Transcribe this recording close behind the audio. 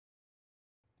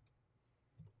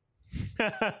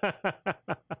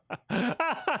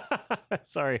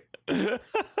Sorry.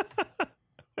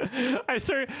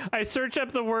 I search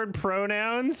up the word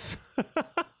pronouns,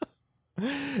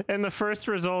 and the first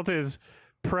result is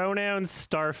pronouns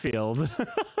Starfield.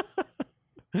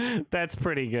 That's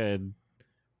pretty good.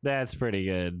 That's pretty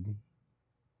good.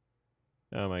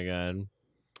 Oh my god.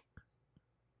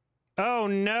 Oh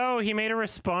no, he made a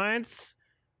response?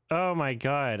 Oh my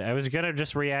god, I was gonna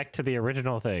just react to the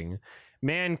original thing.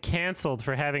 Man canceled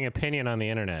for having opinion on the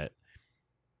internet.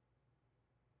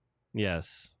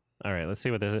 Yes. All right, let's see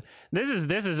what this is.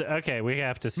 This is okay, we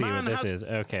have to see what this is.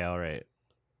 Okay, all right.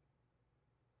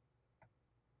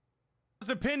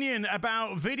 Opinion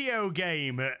about video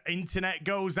game. Internet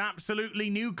goes absolutely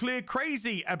nuclear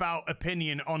crazy about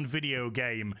opinion on video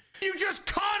game. You just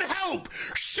can't help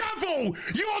shovel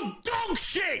your dog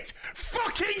shit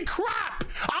fucking crap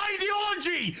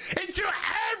ideology into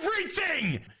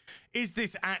everything. Is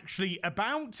this actually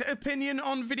about opinion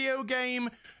on video game?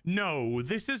 No,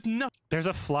 this is not. There's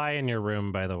a fly in your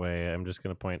room, by the way. I'm just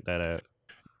gonna point that out.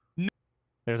 No.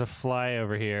 There's a fly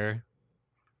over here.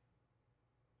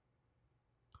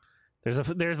 There's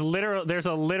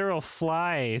a literal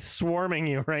fly swarming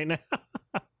you right now.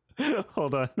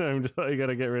 Hold on, I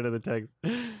gotta get rid of the text.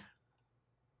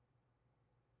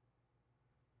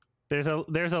 There's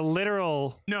a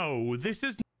literal. No, this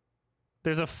is.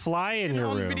 There's a fly in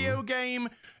your room. Video game.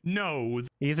 No.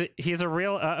 He's a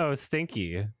real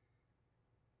stinky. All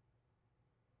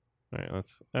right,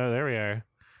 let's. Oh, there we are.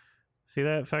 See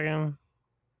that fucking.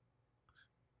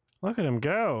 Look at him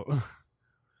go.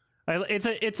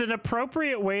 It's an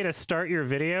appropriate way to start your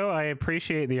video. I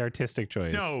appreciate the artistic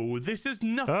choice. No, this is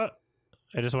nothing. Oh,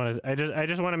 I just want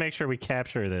to make sure we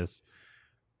capture this.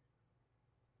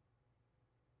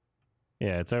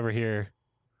 Yeah, it's over here.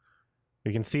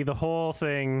 We can see the whole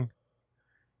thing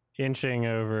inching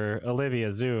over.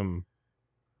 Olivia, zoom.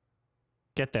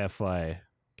 Get that fly.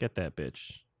 Get that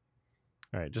bitch.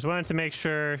 All right, just wanted to make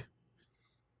sure.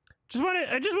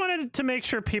 I just wanted to make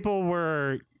sure people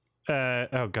were.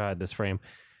 Oh god, this frame.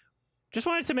 Just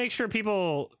wanted to make sure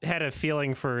people had a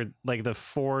feeling for like the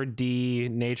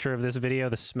 4D nature of this video,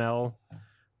 the smell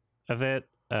of it.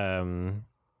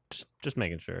 Just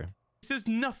making sure. This has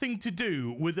nothing to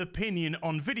do with opinion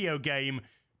on video game.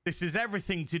 This is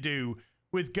everything to do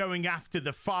with going after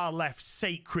the far left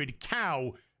sacred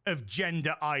cow of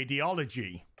gender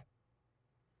ideology.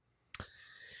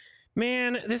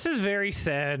 Man, this is very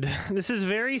sad. This is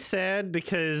very sad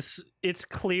because it's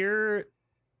clear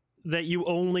that you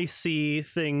only see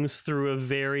things through a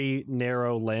very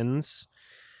narrow lens.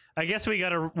 I guess we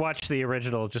gotta watch the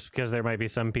original just because there might be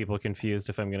some people confused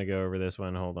if I'm gonna go over this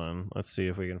one. Hold on. Let's see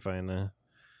if we can find the...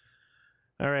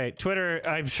 All right, Twitter.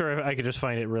 I'm sure I could just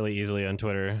find it really easily on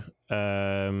Twitter.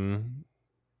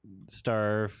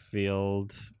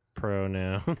 Starfield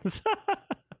pronouns.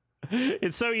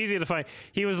 It's so easy to find.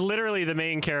 He was literally the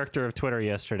main character of Twitter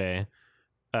yesterday.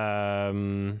 Yeah,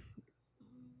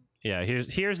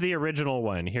 here's the original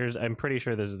one. I'm pretty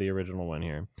sure this is the original one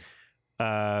here.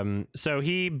 So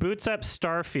he boots up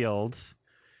Starfield,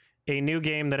 a new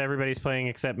game that everybody's playing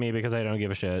except me because I don't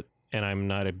give a shit, and I'm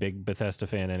not a big Bethesda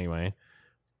fan anyway.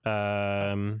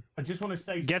 I just want to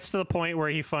say, gets to the point where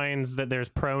he finds that there's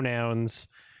pronouns,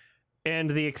 and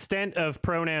the extent of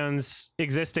pronouns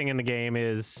existing in the game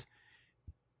is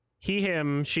he,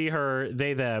 him, she, her,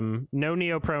 they, them. No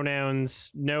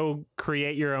neo-pronouns, no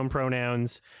create your own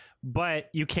pronouns, but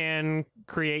you can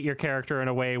create your character in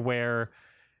a way where,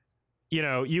 you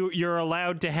know, you're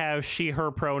allowed to have she, her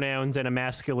pronouns in a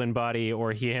masculine body,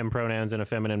 or he, him pronouns in a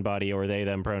feminine body, or they,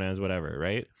 them pronouns, whatever,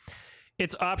 right?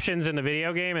 It's options in the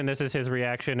video game, and this is his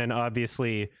reaction, and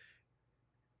obviously,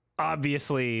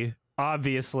 it's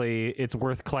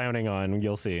worth clowning on.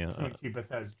 You'll see.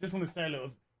 Just want to say a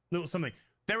little something.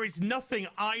 There is nothing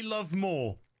I love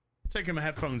more. Taking my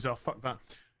headphones off. Fuck that.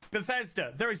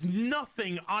 Bethesda. There is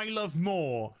nothing I love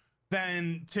more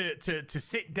than to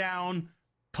sit down,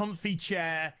 comfy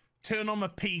chair, turn on my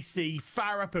PC,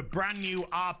 fire up a brand new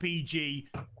RPG,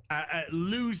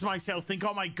 lose myself, think,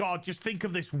 oh my god, just think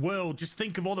of this world, just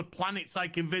think of all the planets I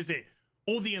can visit,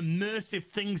 all the immersive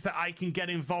things that I can get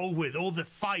involved with, all the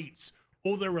fights,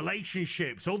 all the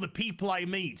relationships, all the people I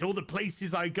meet, all the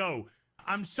places I go.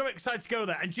 I'm so excited to go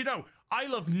there. And you know, I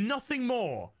love nothing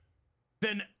more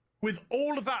than, with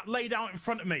all of that laid out in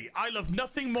front of me, I love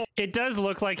nothing more. It does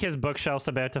look like his bookshelf's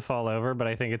about to fall over, but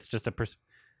I think it's just a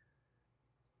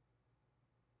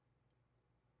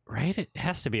right? It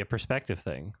has to be a perspective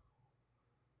thing.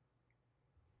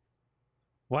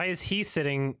 Why is he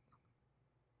sitting...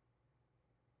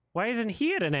 Why isn't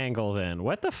he at an angle then?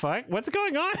 What the fuck? What's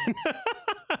going on?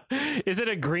 Is it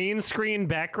a green screen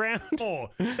background? Or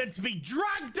than to be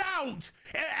dragged out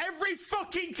at every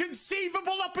fucking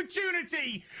conceivable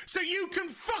opportunity so you can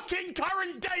fucking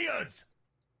current day us.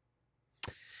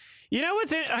 You know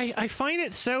what's I find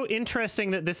it so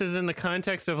interesting that this is in the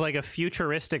context of like a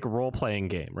futuristic role-playing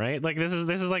game, right? Like this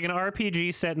is like an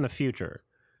RPG set in the future.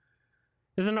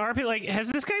 Is an RPG like has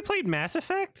this guy played Mass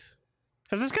Effect?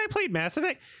 Has this guy played Mass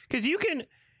Effect? Because you can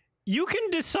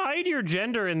decide your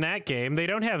gender in that game. They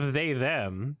don't have they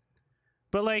them.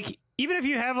 But like even if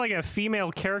you have like a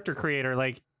female character creator,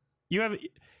 like you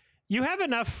have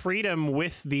enough freedom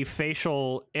with the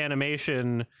facial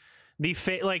animation,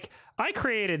 like I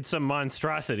created some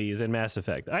monstrosities in Mass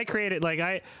Effect. I created like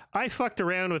I fucked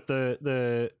around with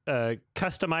the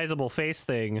customizable face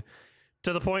thing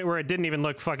to the point where it didn't even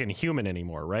look fucking human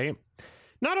anymore, right?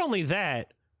 Not only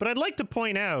that, but I'd like to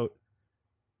point out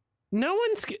no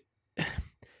one's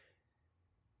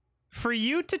for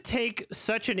you to take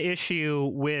such an issue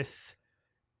with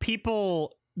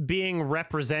people being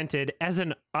represented as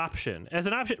an option,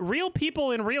 real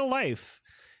people in real life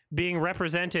being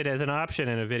represented as an option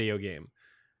in a video game.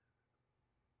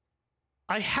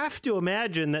 I have to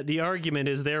imagine that the argument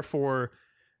is therefore,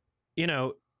 you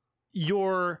know,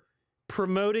 you're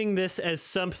promoting this as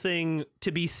something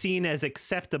to be seen as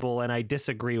acceptable, and I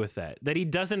disagree with that. That he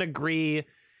doesn't agree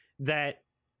that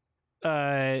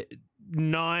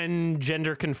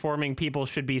non-gender conforming people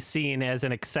should be seen as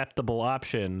an acceptable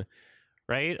option,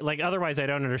 right? Like otherwise I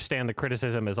don't understand the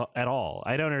criticism at all.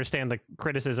 I don't understand the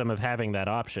criticism of having that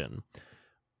option.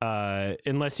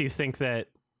 Unless you think that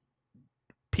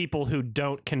people who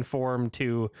don't conform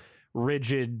to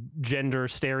rigid gender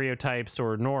stereotypes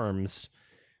or norms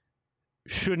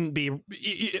shouldn't be,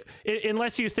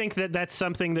 unless you think that that's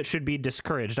something that should be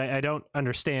discouraged. I don't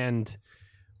understand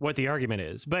what the argument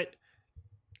is. But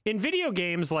in video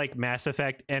games like Mass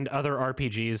Effect and other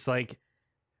RPGs, like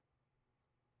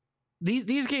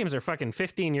these games are fucking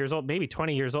 15 years old, maybe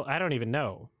 20 years old. I don't even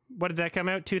know. What did that come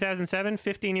out? 2007?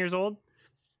 15 years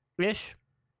old-ish?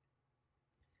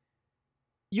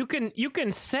 You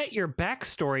can set your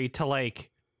backstory to like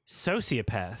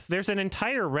sociopath. There's an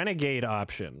entire renegade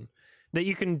option that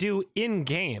you can do in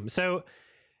game. So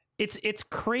it's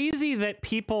crazy that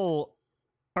people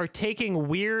are taking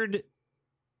weird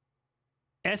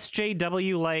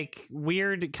SJW like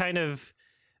weird kind of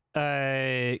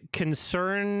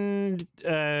concerned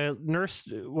nurse,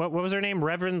 what was her name,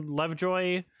 Reverend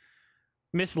Lovejoy,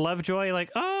 Miss Lovejoy, like,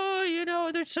 oh, you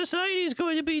know, the society's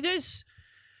going to be this,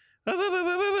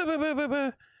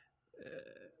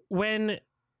 when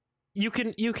you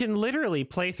can literally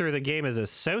play through the game as a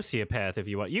sociopath if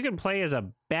you want. You can play as a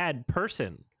bad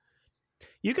person.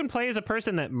 You can play as a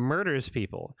person that murders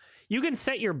people. You can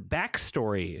set your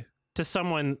backstory to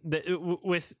someone that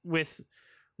with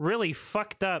really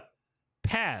fucked up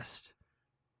past,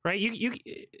 right?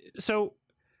 So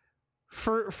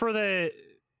for the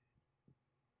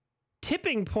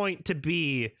tipping point to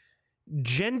be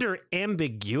gender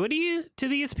ambiguity to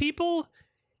these people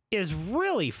is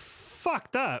really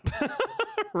fucked up,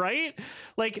 right?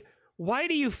 Like, why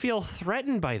do you feel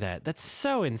threatened by that? That's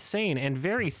so insane and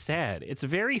very sad. It's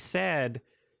very sad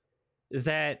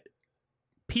that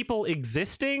people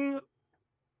existing,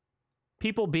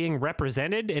 people being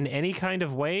represented in any kind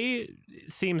of way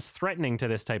seems threatening to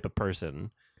this type of person.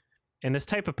 And this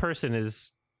type of person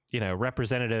is, you know,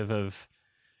 representative of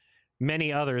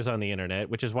many others on the internet,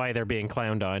 which is why they're being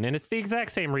clowned on. And it's the exact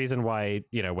same reason why,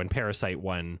 you know, when Parasite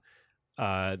won,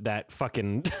 that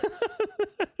fucking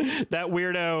that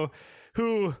weirdo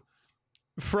who,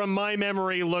 from my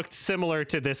memory, looked similar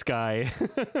to this guy,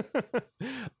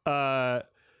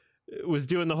 was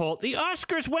doing the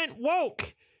Oscars went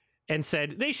woke and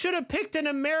said they should have picked an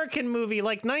American movie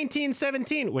like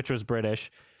 1917, which was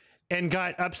British, and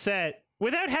got upset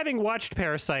without having watched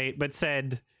Parasite, but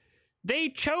said they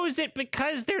chose it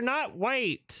because they're not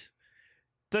white.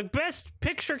 The best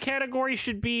picture category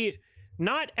should be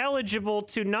not eligible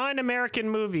to non-American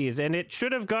movies, and it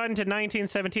should have gone to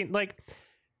 1917. Like,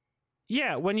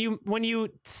 yeah, when you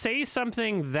say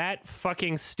something that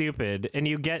fucking stupid and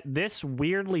you get this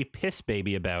weirdly piss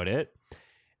baby about it,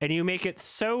 and you make it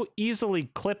so easily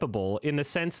clippable in the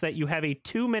sense that you have a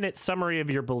 2-minute summary of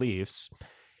your beliefs,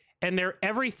 and they're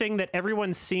everything that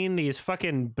everyone's seen these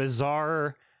fucking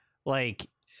bizarre, like,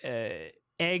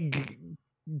 egg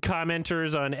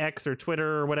commenters on X or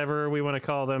Twitter or whatever we want to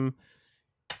call them.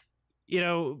 You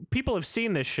know, people have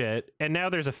seen this shit, and now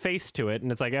there's a face to it,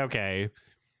 and it's like, okay,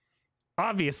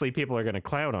 obviously people are going to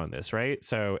clown on this, right?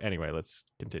 So anyway, let's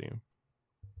continue.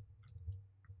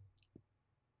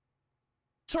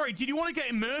 Sorry, did you want to get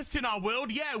immersed in our world?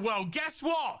 Yeah, well, guess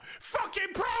what?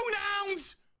 Fucking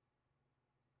pronouns!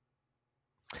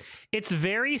 It's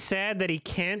very sad that he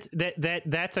can't,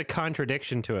 that's a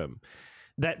contradiction to him.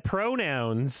 That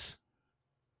pronouns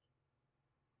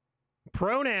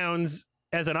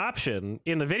as an option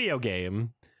in the video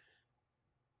game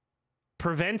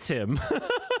prevents him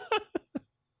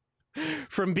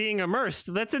from being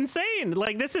immersed. That's insane.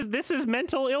 Like, this is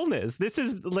mental illness. This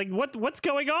is like, what's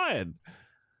going on?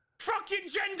 Fucking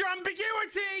gender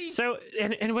ambiguity! So,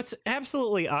 and what's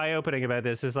absolutely eye-opening about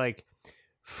this is, like,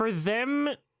 for them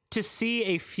to see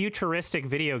a futuristic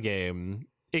video game,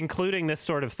 including this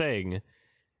sort of thing,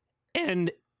 and,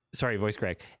 sorry, voice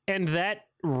crack, and that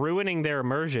ruining their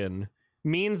immersion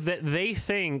means that they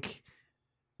think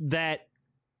that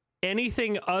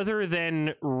anything other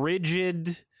than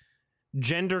rigid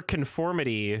gender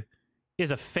conformity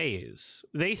is a phase.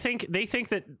 They think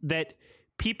that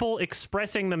people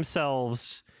expressing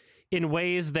themselves in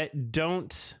ways that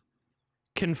don't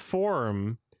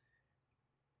conform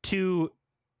to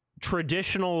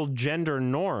traditional gender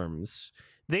norms,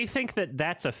 they think that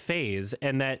that's a phase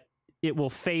and that it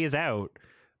will phase out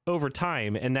over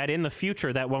time and that in the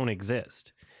future that won't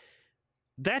exist.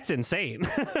 That's insane.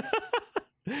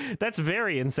 That's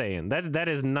very insane. That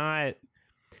is not...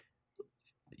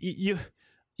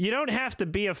 You don't have to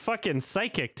be a fucking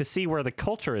psychic to see where the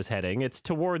culture is heading. It's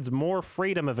towards more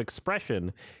freedom of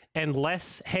expression and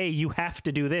less, hey, you have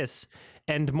to do this,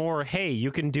 and more, hey,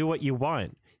 you can do what you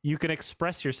want. You can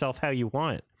express yourself how you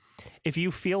want. If you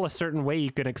feel a certain way,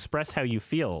 you can express how you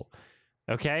feel.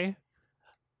 Okay?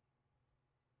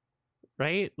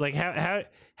 Right? Like,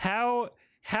 how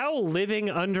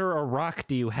living under a rock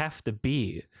do you have to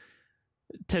be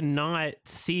to not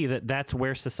see that that's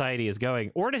where society is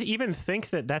going, or to even think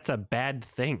that that's a bad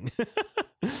thing?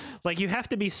 Like, you have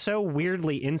to be so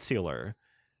weirdly insular,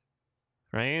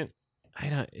 right?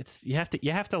 You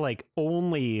have to like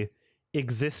only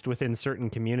exist within certain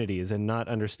communities and not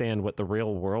understand what the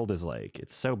real world is like.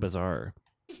 It's so bizarre.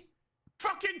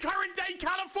 Fucking current day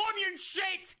Californian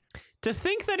shit! To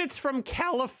think that it's from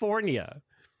California.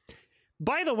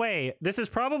 By the way, this is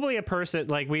probably a person,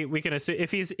 like, we can assume,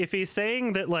 if he's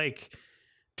saying that, like,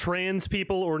 trans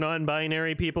people or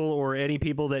non-binary people or any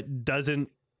people that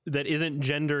isn't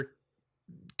gender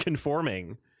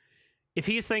conforming, if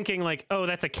he's thinking, like, oh,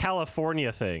 that's a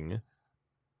California thing,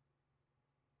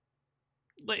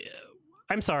 like,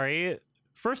 I'm sorry,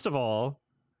 first of all,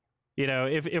 you know,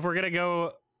 if we're gonna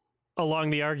go along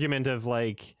the argument of,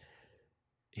 like,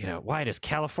 you know, why does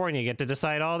California get to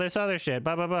decide all this other shit?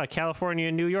 Blah, blah, blah. California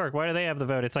and New York, why do they have the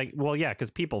vote? It's like, well, yeah, because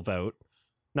people vote,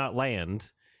 not land.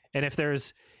 And if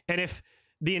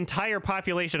the entire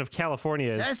population of California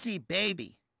is... Sassy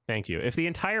baby. Thank you. If the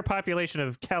entire population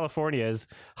of California is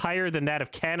higher than that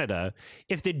of Canada,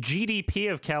 if the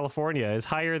GDP of California is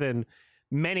higher than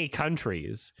many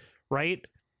countries, right?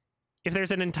 If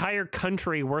there's an entire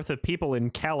country worth of people in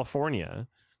California...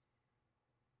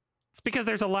 It's because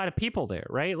there's a lot of people there,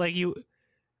 right? Like,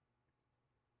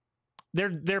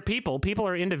 they're people. People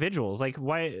are individuals. Like,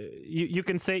 why you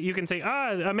can say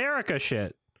America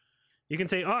shit. You can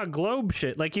say globe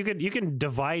shit. Like, you can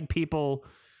divide people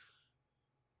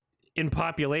in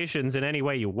populations in any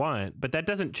way you want, but that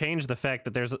doesn't change the fact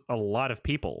that there's a lot of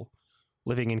people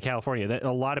living in California. That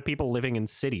a lot of people living in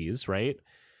cities, right?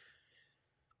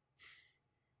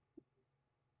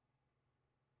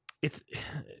 It's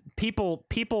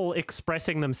people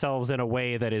expressing themselves in a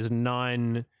way that is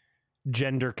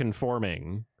non-gender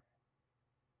conforming.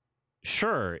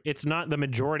 Sure, it's not the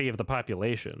majority of the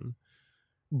population,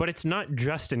 but it's not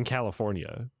just in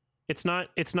California. It's not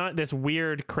this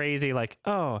weird, crazy, like,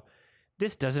 oh,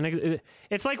 this doesn't exist.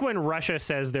 It's like when Russia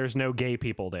says there's no gay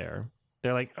people there.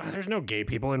 They're like, oh, there's no gay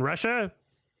people in Russia.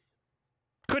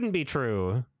 Couldn't be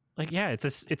true. Like, yeah,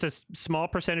 it's a small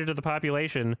percentage of the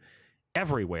population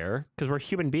everywhere, because we're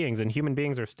human beings and human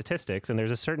beings are statistics, and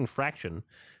there's a certain fraction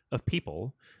of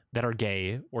people that are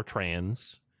gay or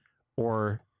trans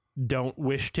or don't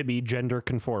wish to be gender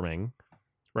conforming,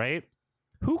 right?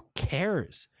 Who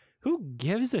cares? Who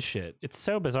gives a shit? It's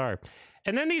so bizarre.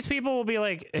 And then these people will be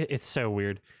like, it's so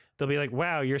weird. They'll be like,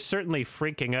 wow, you're certainly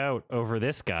freaking out over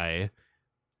this guy.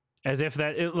 As if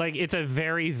it's a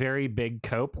very, very big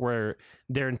cope where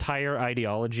their entire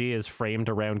ideology is framed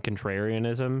around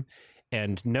contrarianism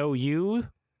and know you,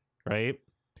 right?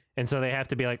 And so they have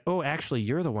to be like, oh, actually,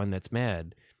 you're the one that's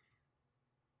mad.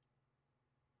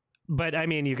 But, I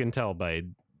mean, you can tell by...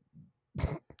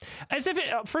 As if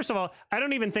first of all, I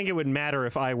don't even think it would matter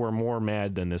if I were more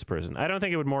mad than this person. I don't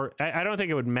think it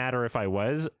would matter if I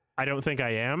was. I don't think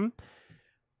I am.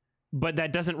 but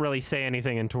that doesn't really say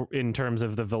anything in terms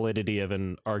of the validity of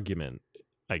an argument,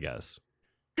 I guess.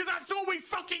 Because that's all we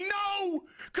fucking know!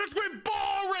 Because we're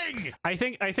boring! I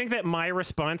think that my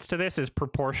response to this is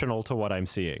proportional to what I'm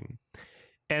seeing.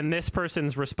 And this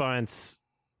person's response,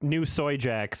 New Soy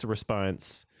Jack's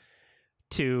response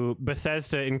to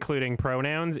Bethesda including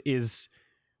pronouns is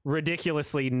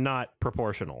ridiculously not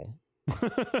proportional.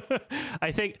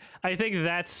 I think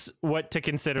that's what to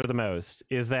consider the most,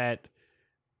 is that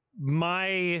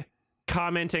my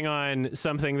commenting on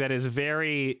something that is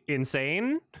very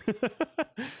insane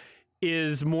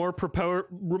is more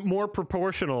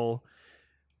proportional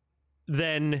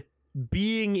than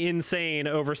being insane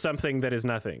over something that is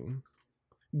nothing.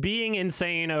 Being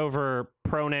insane over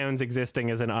pronouns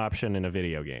existing as an option in a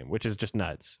video game, which is just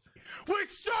nuts. We're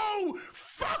so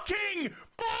fucking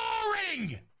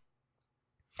boring!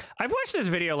 I've watched this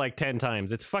video like 10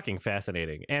 times. It's fucking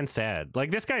fascinating and sad.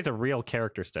 Like, this guy's a real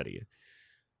character study.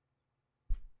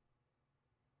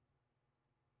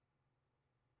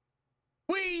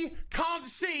 We can't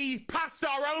see past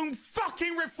our own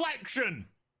fucking reflection.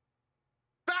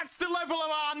 That's the level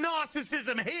of our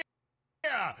narcissism here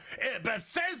at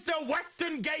Bethesda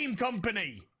Western Game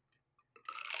Company.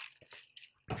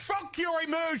 Fuck your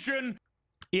immersion.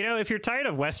 You know, if you're tired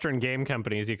of Western game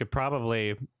companies, you could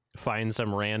probably find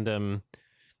some random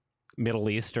Middle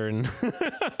Eastern.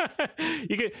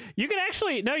 you could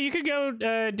actually, no, you could go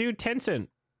do Tencent.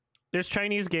 There's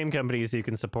Chinese game companies you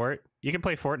can support. You can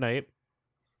play Fortnite.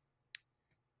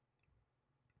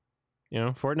 You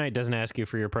know, Fortnite doesn't ask you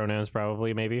for your pronouns,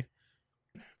 probably, maybe.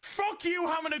 Fuck you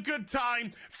having a good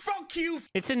time. Fuck you.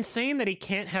 It's insane that he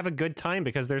can't have a good time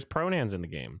because there's pronouns in the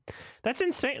game. That's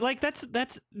insane. Like, this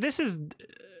is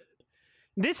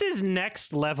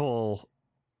next level.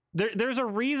 There's a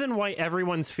reason why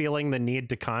everyone's feeling the need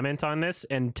to comment on this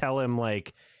and tell him,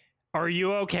 like, are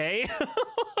you okay?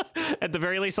 At the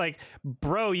very least, like,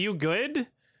 bro, you good?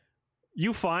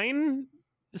 You fine,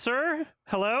 sir?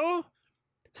 Hello?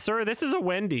 Sir, this is a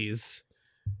Wendy's.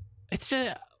 It's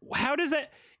just, how does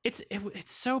that, it's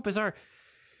so bizarre.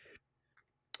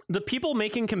 The people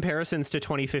making comparisons to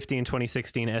 2015,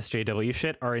 2016 SJW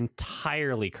shit are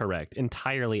entirely correct,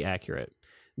 entirely accurate.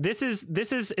 This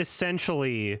is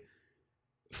essentially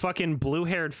fucking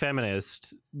blue-haired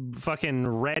feminist,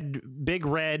 fucking big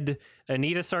red,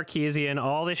 Anita Sarkeesian,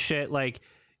 all this shit. Like,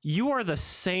 you are the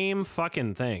same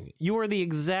fucking thing. You are the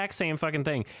exact same fucking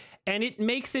thing. And it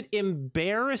makes it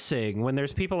embarrassing when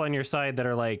there's people on your side that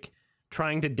are like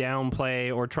trying to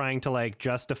downplay or trying to like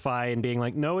justify and being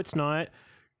like, no, it's not.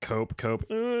 Cope.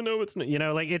 No, it's not. You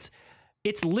know, like it's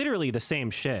literally the same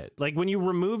shit. Like, when you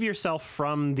remove yourself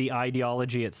from the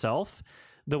ideology itself,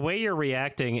 the way you're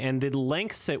reacting and the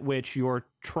lengths at which you're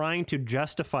trying to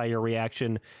justify your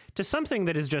reaction to something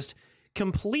that is just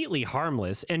completely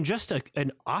harmless and just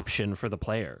an option for the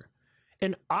player.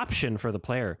 An option for the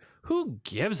player. Who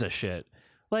gives a shit?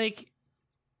 Like,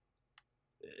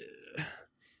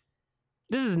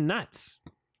 this is nuts.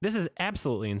 This is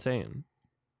absolutely insane.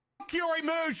 Fuck your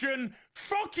immersion.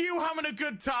 Fuck you having a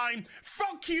good time.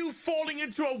 Fuck you falling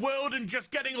into a world and just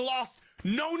getting lost.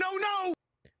 No.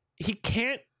 He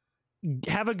can't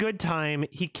have a good time.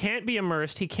 He can't be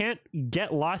immersed. He can't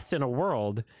get lost in a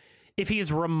world if he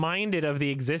is reminded of the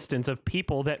existence of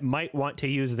people that might want to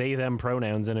use they, them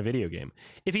pronouns in a video game.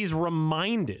 If he's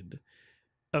reminded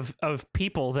of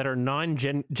people that are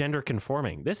non-gender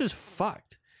conforming, this is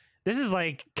fucked. This is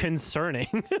like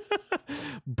concerning.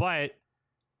 But,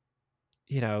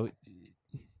 you know,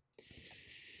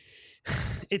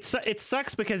 it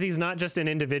sucks because he's not just an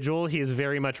individual. He is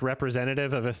very much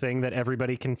representative of a thing that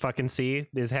everybody can fucking see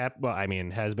is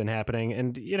has been happening.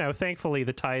 And, you know, thankfully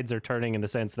the tides are turning in the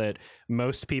sense that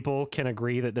most people can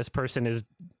agree that this person is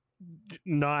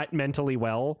not mentally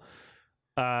well.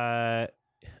 I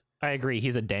agree.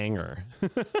 He's a danger.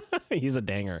 He's a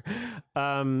danger.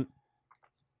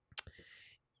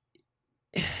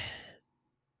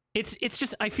 It's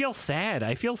just, I feel sad.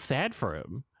 I feel sad for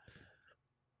him.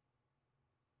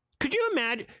 Could you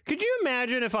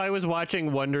imagine if I was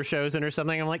watching Wonder Shows or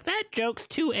something? I'm like, that joke's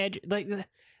too edgy. Like,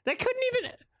 that couldn't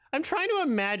even. I'm trying to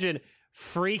imagine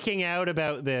freaking out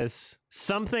about this,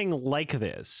 something like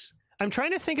this. I'm trying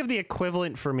to think of the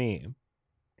equivalent for me.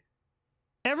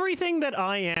 Everything that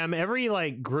I am, every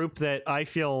like group that I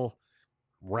feel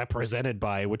represented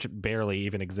by, which barely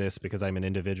even exists because I'm an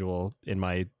individual in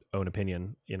my own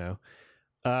opinion, you know.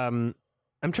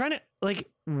 I'm trying to, like,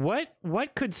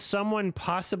 what could someone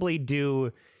possibly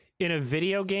do in a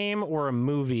video game or a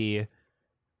movie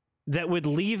that would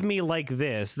leave me like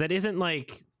this, that isn't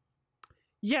like,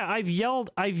 yeah, I've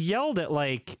yelled at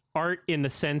like art in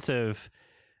the sense of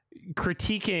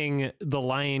critiquing The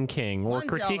Lion King or $1.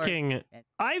 critiquing,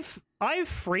 I've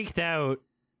freaked out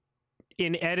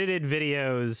in edited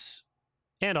videos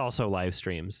and also live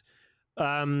streams,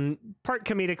 part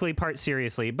comedically, part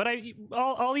seriously. But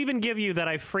I'll even give you that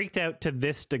I freaked out to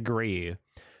this degree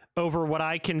over what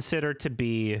I consider to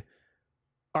be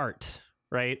art,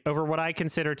 right? Over what I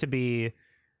consider to be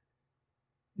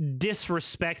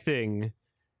disrespecting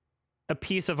a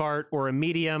piece of art or a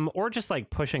medium, or just like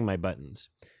pushing my buttons.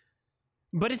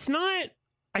 But it's not.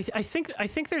 I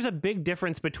think there's a big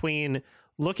difference between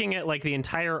looking at like the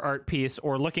entire art piece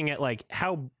or looking at like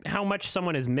how much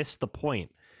someone has missed the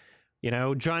point. You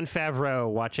know, Jon Favreau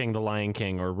watching The Lion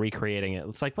King or recreating it.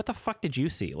 It's like, what the fuck did you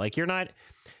see? Like, you're not.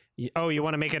 Oh, you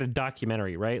want to make it a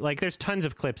documentary, right? Like, there's tons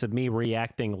of clips of me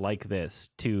reacting like this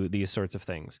to these sorts of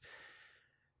things.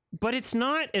 But it's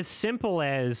not as simple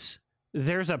as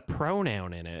there's a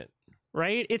pronoun in it,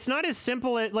 right? It's not as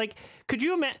simple as, like, could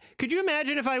you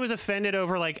imagine if I was offended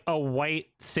over like a white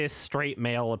cis straight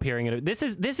male appearing in it? This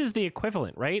is the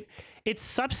equivalent, right? It's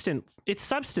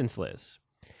substanceless.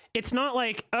 It's not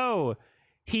like, oh,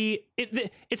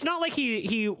 it's not like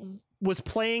he was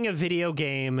playing a video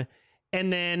game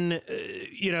and then,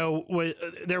 you know,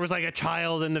 there was like a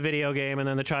child in the video game, and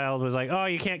then the child was like, oh,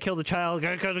 you can't kill the child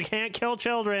because we can't kill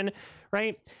children,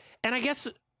 right? And I guess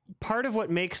part of what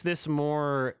makes this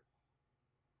more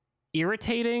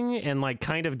irritating and like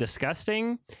kind of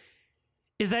disgusting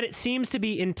is that it seems to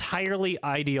be entirely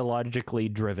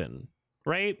ideologically driven,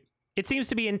 right? It seems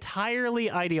to be entirely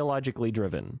ideologically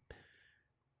driven,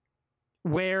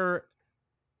 where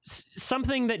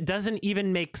something that doesn't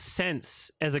even make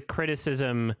sense as a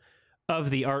criticism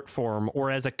of the art form or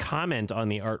as a comment on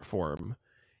the art form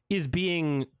is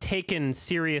being taken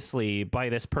seriously by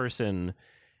this person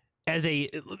as a,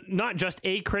 not just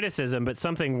a criticism, but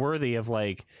something worthy of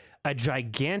like a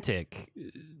gigantic,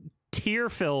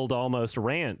 tear-filled almost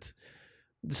rant,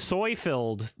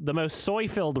 the most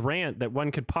soy-filled rant that one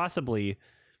could possibly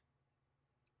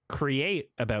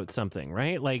create about something,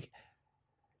 right? Like,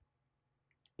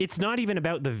 it's not even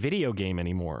about the video game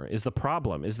anymore, is the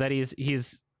problem, is that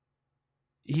he's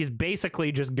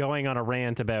basically just going on a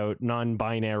rant about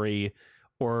non-binary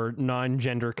or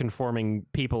non-gender conforming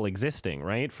people existing,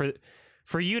 right?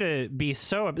 For you to be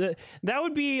so, that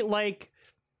would be like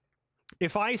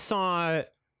if I saw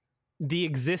the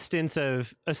existence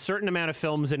of a certain amount of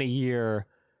films in a year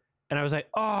and I was like,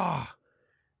 oh,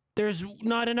 there's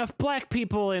not enough black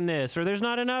people in this, or there's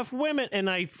not enough women, and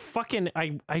I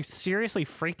seriously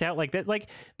freaked out like that. Like,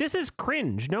 this is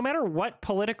cringe. No matter what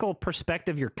political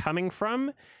perspective you're coming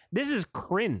from, this is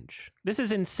cringe. This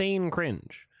is insane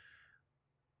cringe.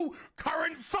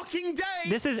 Current fucking day!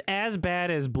 This is as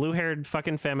bad as blue-haired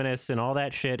fucking feminists and all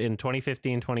that shit in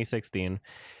 2015, 2016.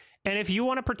 And if you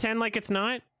want to pretend like it's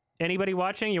not, anybody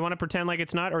watching, you want to pretend like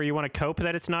it's not, or you want to cope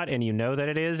that it's not, and you know that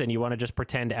it is, and you want to just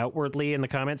pretend outwardly in the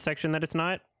comments section that it's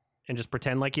not, and just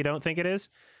pretend like you don't think it is,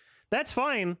 that's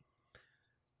fine.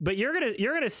 But you're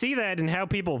gonna see that in how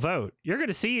people vote. You're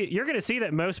gonna see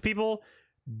that most people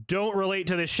don't relate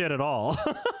to this shit at all,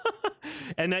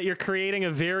 and that you're creating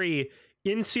a very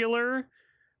insular,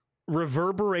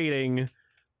 reverberating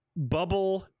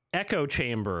bubble echo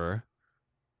chamber.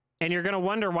 And you're going to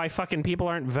wonder why fucking people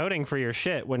aren't voting for your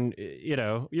shit when, you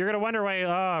know, you're going to wonder why,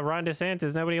 oh, Ron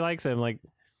DeSantis, nobody likes him. Like,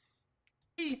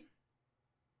 he's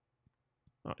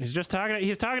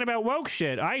talking about woke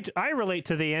shit. I relate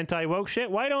to the anti-woke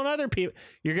shit. Why don't other people?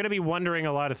 You're going to be wondering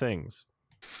a lot of things.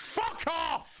 Fuck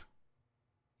off!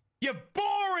 You're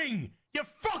boring! You're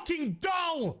fucking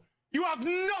dull! You have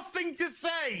nothing to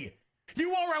say!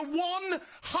 You are a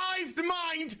one-hived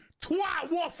mind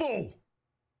twat waffle!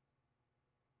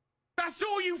 That's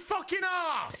all you fucking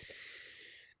are!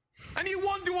 And you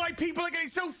wonder why people are getting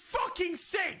so fucking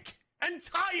sick and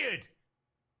tired!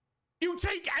 You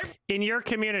take in your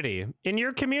community,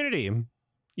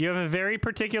 you have a very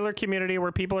particular community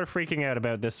where people are freaking out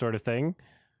about this sort of thing.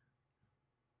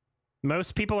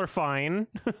 Most people are fine.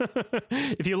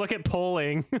 If you look at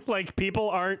polling, like, people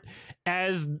aren't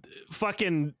as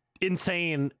fucking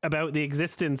insane about the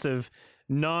existence of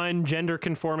non-gender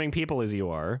conforming people as you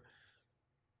are.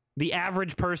 The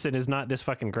average person is not this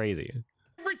fucking crazy.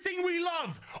 Everything we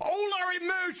love, all our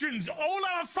emotions, all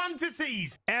our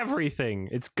fantasies. Everything.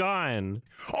 It's gone.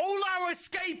 All our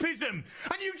escapism.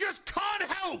 And you just can't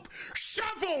help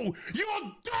shovel your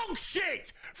dog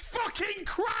shit, fucking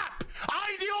crap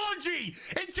ideology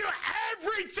into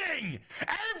everything.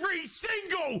 Every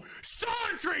single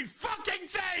solitary fucking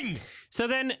thing. So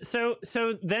then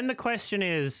the question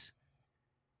is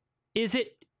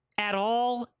it at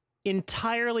all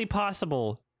entirely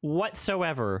possible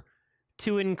whatsoever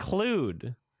to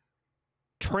include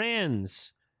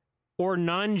trans or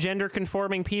non-gender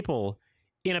conforming people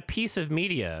in a piece of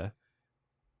media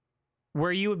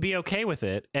where you would be okay with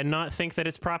it and not think that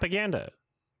it's propaganda?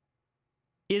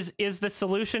 Is the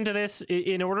solution to this,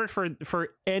 in order for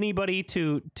anybody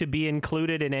to be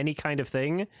included in any kind of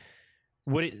thing,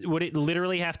 would it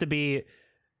literally have to be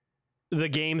the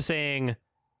game saying,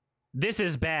 this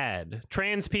is bad,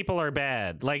 trans people are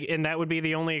bad, like, and that would be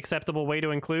the only acceptable way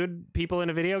to include people in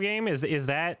a video game? Is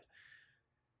that,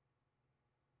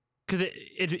 because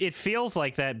it feels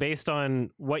like that based on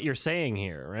what you're saying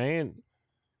here, right?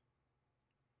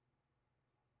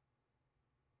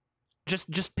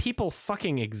 Just people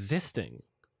fucking existing,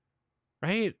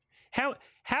 right?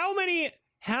 How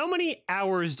many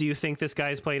hours do you think this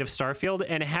guy's played of Starfield,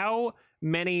 and how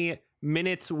many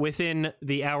minutes within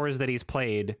the hours that he's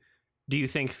played do you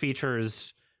think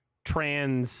features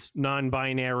trans,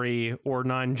 non-binary, or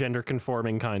non-gender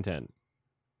conforming content?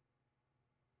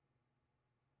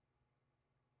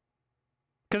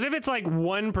 Because if it's like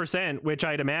 1%, which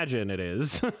I'd imagine it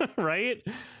is, right?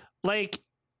 Like,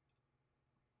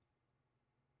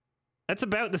 that's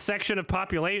about the section of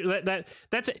population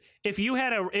that's if you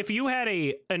had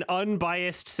an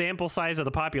unbiased sample size of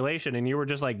the population and you were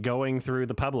just like going through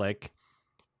the public,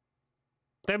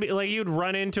 that'd be like, you'd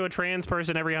run into a trans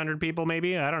person every 100 people,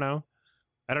 maybe. I don't know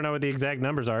what the exact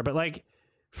numbers are, but like,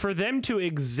 for them to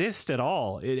exist at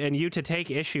all and you to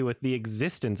take issue with the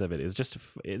existence of it is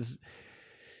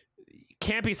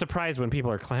can't be surprised when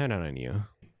people are clowning on you.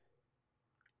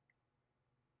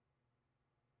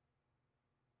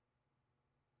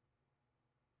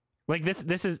 Like,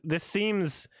 this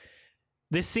seems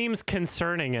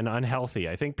concerning and unhealthy.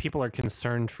 I think people are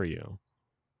concerned for you.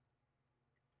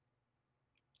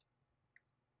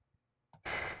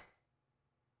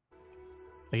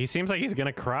 He seems like he's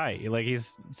gonna cry. Like,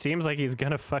 seems like he's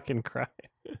gonna fucking cry.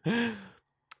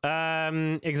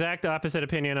 Exact opposite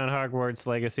opinion on Hogwarts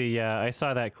Legacy. Yeah, I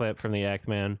saw that clip from the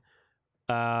Axeman.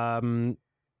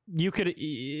 You could,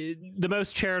 the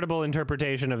most charitable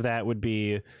interpretation of that would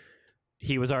be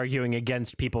he was arguing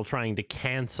against people trying to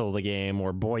cancel the game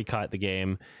or boycott the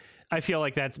game. I feel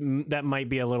like that might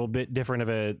be a little bit different of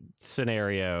a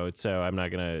scenario, so I'm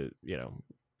not gonna, you know.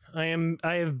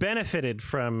 I have benefited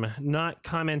from not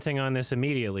commenting on this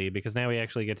immediately, because now we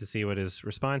actually get to see what his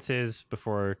response is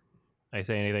before I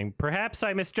say anything. Perhaps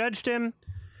I misjudged him.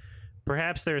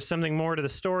 Perhaps there's something more to the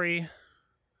story.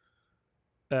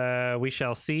 We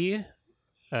shall see.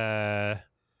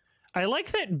 I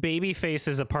like that Babyface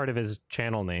is a part of his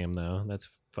channel name, though. That's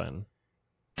fun.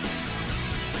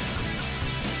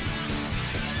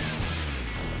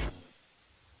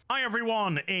 Hi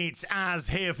everyone, it's Az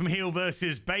here from Heel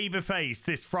vs. Babyface.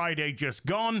 This Friday just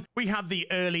gone, we had the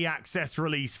early access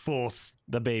release for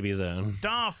the Baby Zone.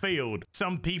 Starfield.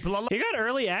 Some people are you got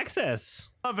early access.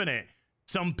 Loving it.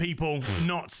 Some people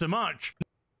not so much.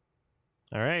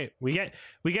 All right, we get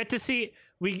to see,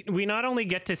 we not only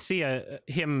get to see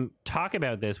him talk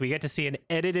about this, we get to see an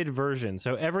edited version.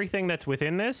 So everything that's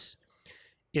within this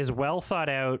is well thought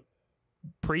out,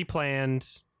 pre-planned.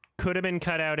 Could have been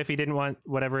cut out if he didn't want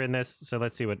whatever in this. So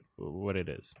let's see what it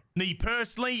is. Me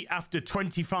personally, after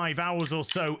 25 hours or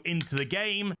so into the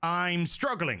game, I'm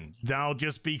struggling. I'll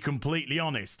just be completely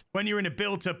honest. When you're in a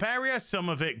built-up area, some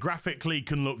of it graphically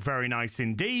can look very nice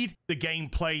indeed. The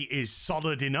gameplay is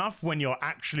solid enough when you're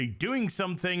actually doing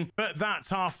something, but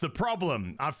that's half the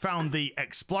problem. I've found the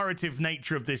explorative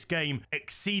nature of this game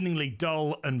exceedingly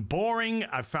dull and boring.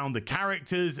 I've found the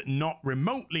characters not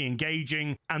remotely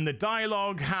engaging, and the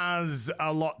dialogue has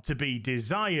a lot to be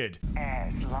desired.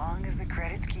 As long as the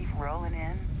credits keep rolling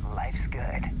in, life's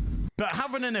good. But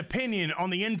having an opinion on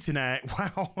the internet,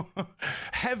 well,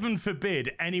 heaven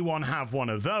forbid anyone have one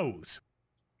of those.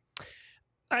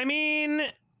 I mean,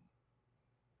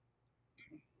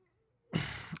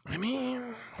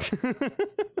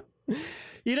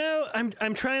 you know,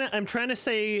 I'm trying to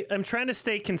stay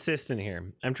consistent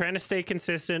here. I'm trying to stay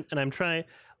consistent, and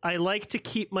I like to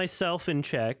keep myself in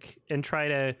check and try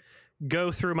to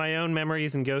go through my own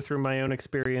memories and go through my own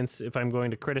experience. If I'm going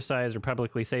to criticize or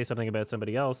publicly say something about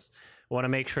somebody else, I want to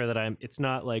make sure that it's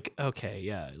not like, okay,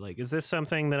 yeah, like, is this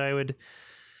something that I would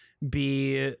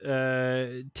be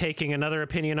taking another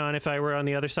opinion on if I were on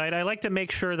the other side? I like to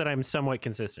make sure that I'm somewhat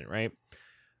consistent, right?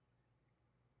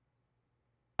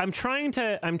 I'm trying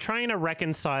to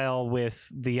reconcile with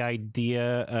the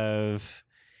idea of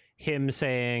him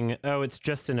saying, oh, it's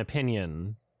just an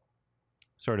opinion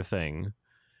sort of thing.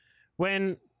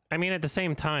 When, I mean, at the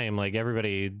same time, like,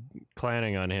 everybody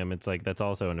clowning on him, it's like, that's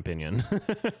also an opinion,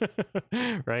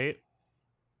 right?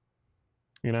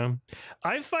 You know,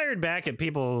 I've fired back at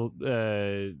people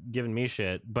giving me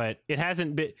shit, but it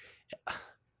hasn't been.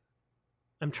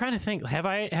 I'm trying to think. Have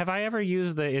I ever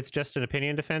used the "it's just an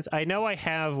opinion" defense? I know I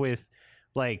have with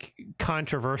like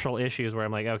controversial issues where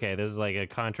I'm like, okay, this is like a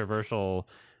controversial,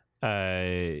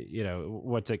 you know,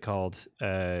 what's it called?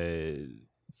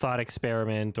 Thought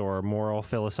experiment or moral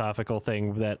philosophical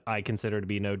thing that I consider to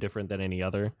be no different than any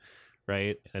other,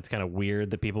 right? It's kind of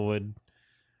weird that people would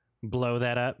blow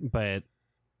that up, but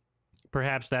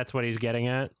perhaps that's what he's getting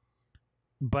at.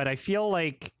 But I feel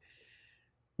like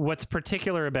what's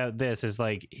particular about this is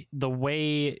like the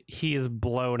way he is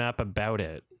blown up about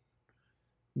it.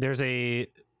 There's a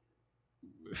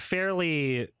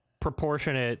fairly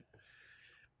proportionate.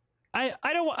 I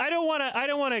don't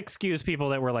want to excuse people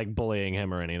that were like bullying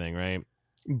him or anything, right?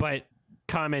 But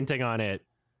commenting on it,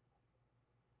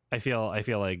 I feel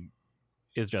like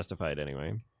is justified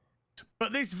anyway.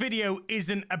 But this video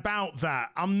isn't about that.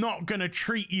 I'm not gonna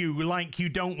treat you like you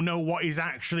don't know what is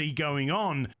actually going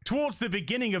on. Towards the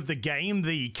beginning of the game,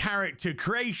 the character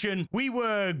creation, we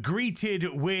were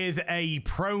greeted with a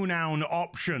pronoun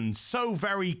option. So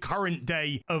very current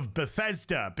day of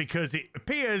Bethesda, because it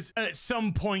appears at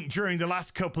some point during the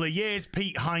last couple of years,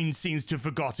 Pete Hines seems to have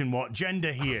forgotten what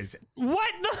gender he is.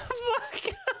 What the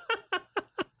fuck?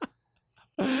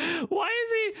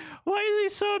 Why is he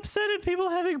so upset at people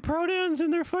having pronouns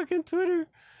in their fucking Twitter?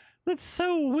 That's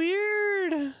so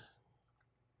weird.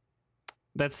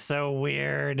 That's so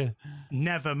weird.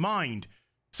 Never mind.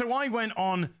 So I went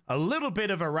on a little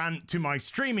bit of a rant to my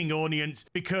streaming audience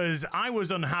because I was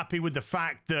unhappy with the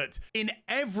fact that in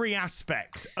every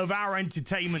aspect of our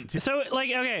entertainment... So,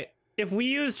 like, okay, if we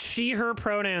used she, her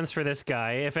pronouns for this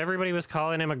guy, if everybody was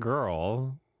calling him a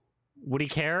girl, would he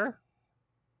care?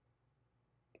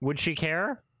 Would she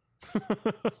care?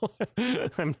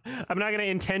 I'm not going to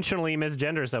intentionally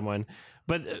misgender someone,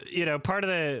 but you know, part of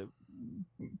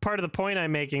the point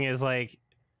I'm making is like,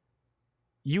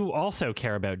 you also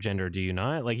care about gender, do you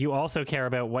not? Like, you also care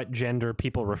about what gender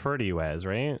people refer to you as,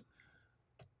 right?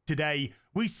 Today,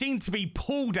 we seem to be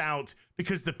pulled out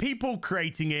because the people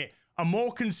creating it are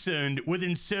more concerned with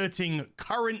inserting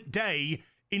current day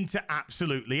into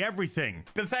absolutely everything.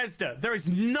 Bethesda, there is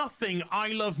nothing I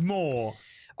love more.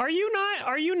 Are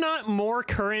you not more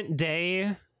current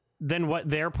day than what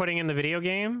they're putting in the video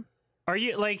game? Are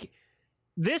you like,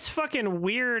 this fucking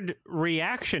weird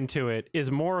reaction to it is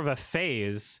more of a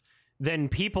phase than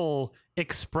people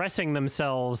expressing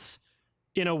themselves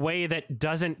in a way that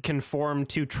doesn't conform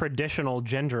to traditional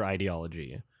gender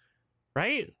ideology,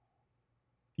 right?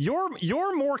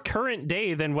 You're more current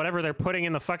day than whatever they're putting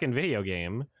in the fucking video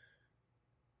game.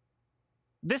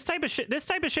 This type of shit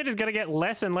is going to get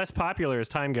less and less popular as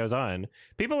time goes on.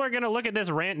 People are going to look at this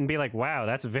rant and be like, wow,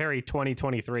 that's very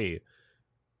 2023.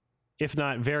 If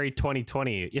not very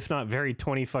 2020, if not very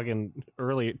 20 fucking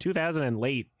early, 2000 and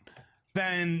late.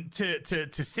 Then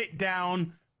to sit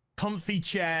down, comfy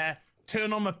chair,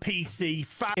 turn on my PC.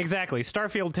 Exactly.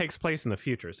 Starfield takes place in the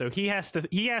future. So he has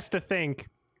to think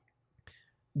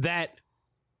that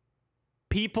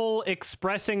people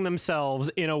expressing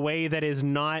themselves in a way that is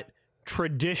not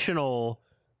traditional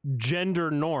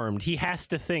gender normed, he has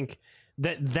to think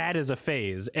that that is a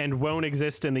phase and won't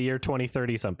exist in the year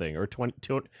 2030 something or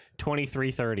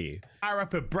 2330. Fire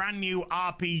up a brand new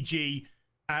RPG,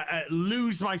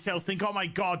 lose myself, think, oh my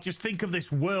god, just think of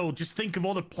this world, just think of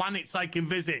all the planets I can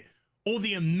visit, all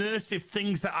the immersive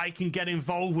things that I can get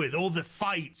involved with, all the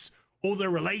fights, all the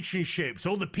relationships,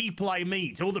 all the people I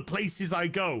meet, all the places I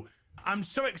go. I'm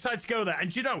so excited to go there.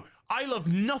 And you know, I love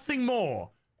nothing more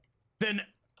than,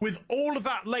 with all of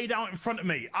that laid out in front of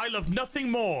me, I love nothing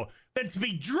more than to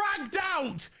be dragged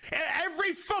out at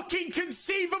every fucking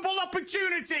conceivable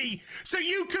opportunity so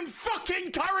you can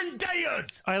fucking current day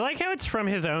us. I like how it's from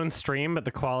his own stream, but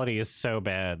the quality is so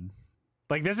bad.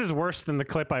 Like, this is worse than the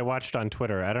clip I watched on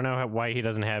Twitter. I don't know why he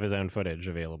doesn't have his own footage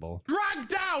available.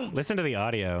 Dragged out! Listen to the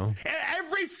audio. At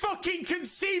every fucking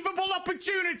conceivable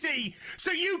opportunity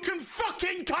so you can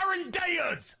fucking current day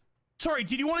us. Sorry,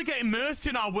 did you want to get immersed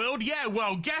in our world? Yeah,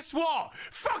 well, guess what?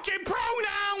 Fucking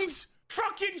pronouns!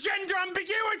 Fucking gender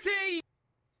ambiguity!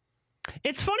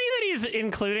 It's funny that he's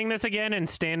including this again and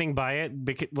standing by it,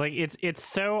 because like it's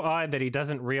so odd that he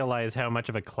doesn't realize how much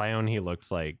of a clown he looks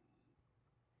like.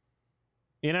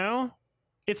 You know?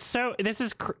 It's so, this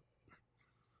is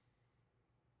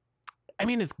I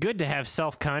mean, it's good to have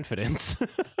self-confidence,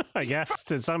 I guess,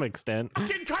 to some extent.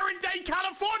 Fucking current day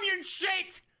Californian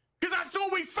shit! Because that's all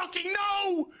we fucking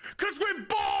know! Because we're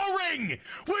boring!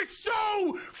 We're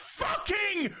so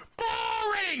fucking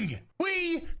boring.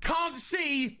 We can't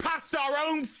see past our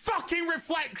own fucking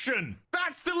reflection.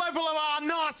 That's the level of our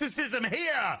narcissism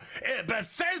here at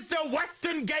Bethesda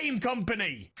Western Game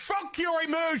Company. Fuck your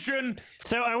immersion.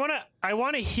 So I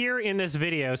wanna hear in this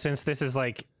video, since this is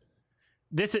like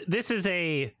this is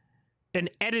an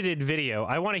edited video.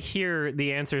 I want to hear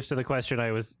the answers to the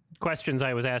questions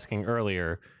I was asking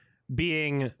earlier,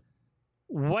 being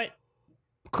what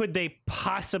could they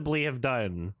possibly have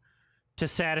done to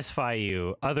satisfy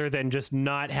you other than just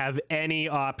not have any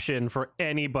option for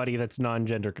anybody that's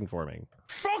non-gender conforming?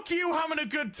 Fuck you having a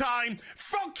good time.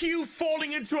 Fuck you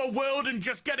falling into a world and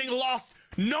just getting lost.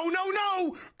 No, no,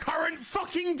 no. Current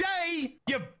fucking day.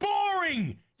 You're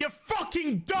boring. You're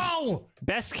fucking dull.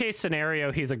 Best case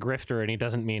scenario, he's a grifter and he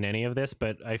doesn't mean any of this,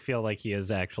 but I feel like he is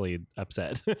actually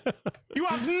upset. You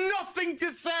have nothing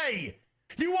to say.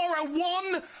 You are a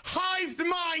one-hived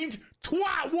mind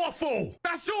twat waffle.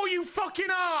 That's all you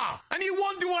fucking are. And you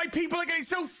wonder why people are getting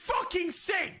so fucking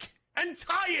sick and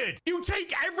tired. You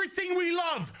take everything we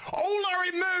love, all our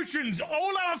immersions,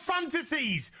 all our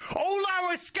fantasies, all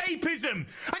our escapism,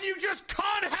 and you just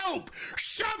can't help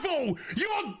shovel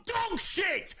your dog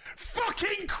shit,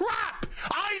 fucking crap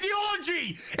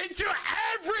ideology into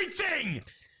everything.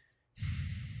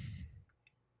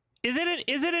 Is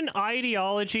it an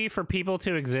ideology for people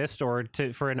to exist, or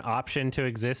for an option to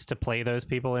exist to play those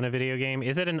people in a video game?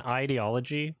 Is it an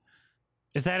ideology?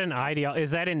 Is that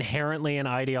inherently an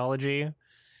ideology?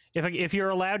 If you're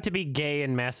allowed to be gay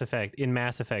in Mass Effect,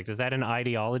 is that an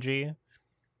ideology?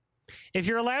 If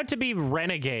you're allowed to be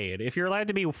renegade, if you're allowed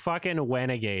to be fucking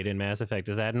renegade in Mass Effect,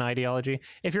 is that an ideology?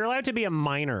 If you're allowed to be a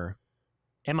miner,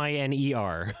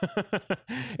 M-I-N-E-R.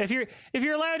 if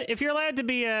you're allowed to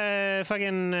be a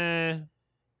fucking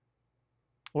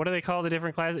what do they call the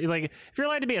different classes? Like, if you're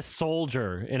allowed to be a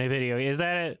soldier in a video, is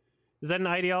that an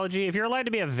ideology? If you're allowed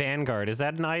to be a vanguard, is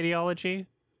that an ideology?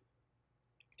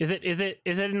 Is it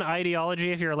an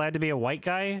ideology if you're allowed to be a white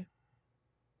guy?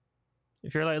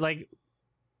 If you're like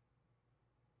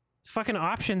fucking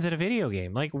options in a video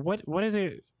game, like what is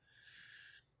it?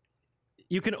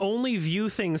 You can only view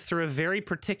things through a very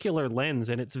particular lens,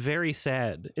 and it's very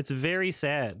sad. It's very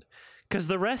sad because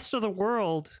the rest of the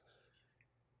world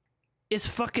is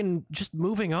fucking just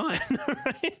moving on.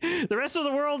 Right? The rest of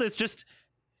the world is just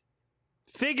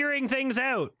figuring things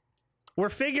out. We're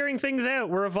figuring things out.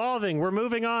 We're evolving. We're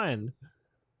moving on.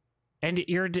 And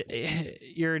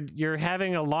you're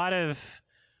having a lot of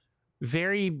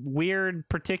very weird,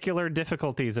 particular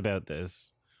difficulties about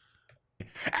this.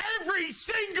 Every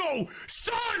single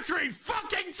solitary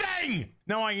fucking thing!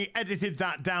 Now, I edited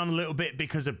that down a little bit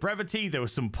because of brevity. There were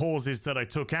some pauses that I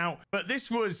took out, but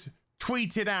this was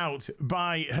tweeted out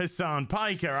by Hassan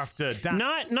Piker after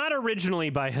not originally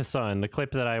by Hassan. The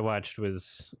clip that I watched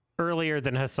was earlier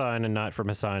than Hassan and not from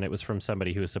Hassan. It was from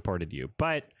somebody who supported you.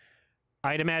 But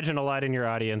I'd imagine a lot in your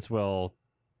audience will,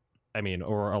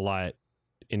 or a lot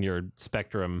in your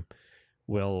spectrum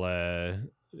will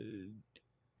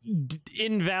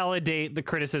invalidate the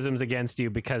criticisms against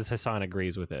you because Hassan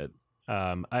agrees with it.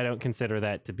 I don't consider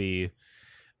that to be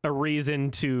a reason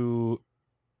to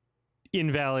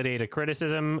invalidate a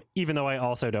criticism, even though I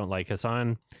also don't like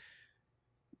Hassan.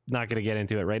 Not going to get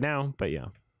into it right now, but yeah.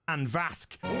 And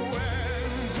Vask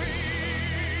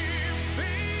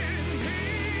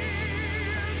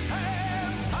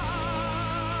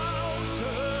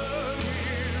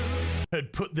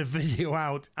had put the video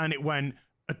out and it went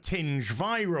a tinge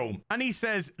viral. And he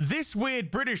says, this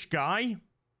weird British guy,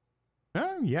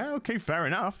 oh, yeah, okay, fair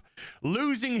enough,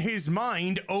 losing his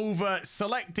mind over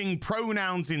selecting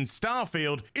pronouns in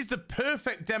Starfield is the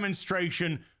perfect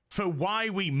demonstration for why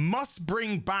we must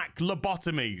bring back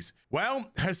lobotomies.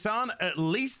 Well, Hassan, at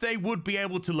least they would be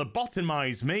able to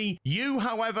lobotomize me. You,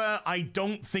 however, I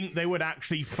don't think they would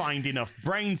actually find enough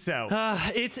brain cells.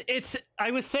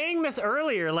 I was saying this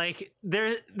earlier, like,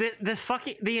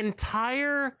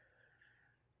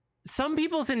 some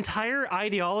people's entire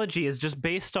ideology is just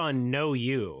based on know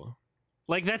you.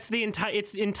 Like, that's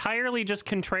it's entirely just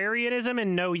contrarianism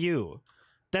and know you.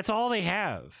 That's all they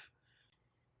have.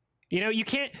 You know, you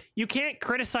can't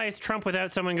criticize Trump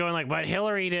without someone going like, but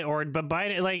Hillary did, or but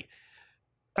Biden. Like,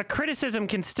 a criticism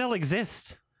can still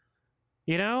exist.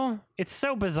 You know, it's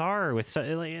so bizarre with so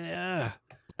like. And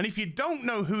if you don't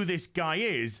know who this guy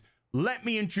is, let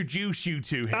me introduce you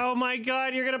to him. Oh my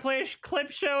God, you're gonna play a clip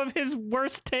show of his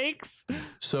worst takes?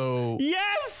 So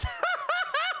yes,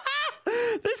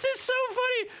 this is so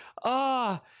funny.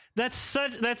 Oh, that's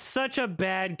such a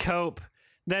bad cope.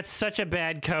 That's such a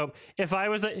bad cope. If I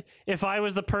was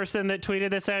the person that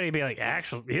tweeted this out, he'd be like,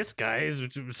 actually, this guy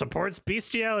supports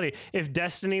bestiality. If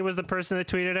Destiny was the person that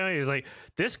tweeted out, he's like,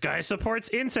 this guy supports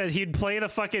incest. He'd play the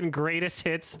fucking greatest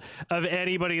hits of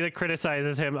anybody that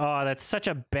criticizes him. Oh, that's such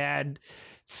a bad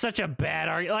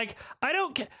argument. Like, I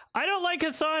don't like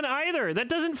Hassan either. That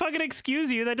doesn't fucking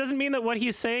excuse you. That doesn't mean that what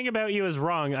he's saying about you is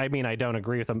wrong. I mean, I don't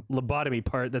agree with the lobotomy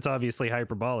part. That's obviously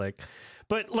hyperbolic.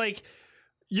 But like,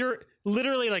 you're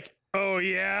literally like, oh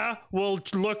yeah, well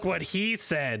look what he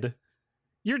said.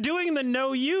 You're doing the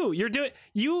no you.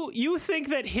 You think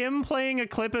that him playing a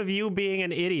clip of you being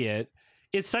an idiot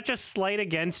is such a slight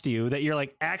against you that you're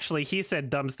like, actually, he said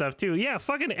dumb stuff too. Yeah,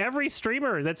 fucking every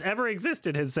streamer that's ever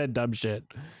existed has said dumb shit,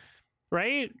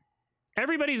 right?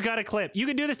 Everybody's got a clip. You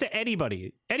can do this to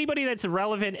anybody. Anybody that's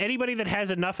relevant, anybody that has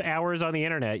enough hours on the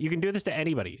internet, you can do this to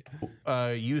anybody.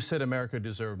 You said America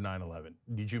deserved 9/11.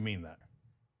 Did you mean that?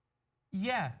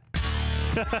 Yeah.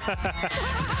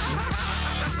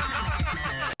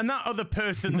 And that other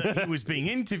person that he was being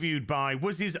interviewed by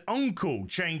was his uncle,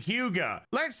 Chen Huger.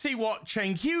 Let's see what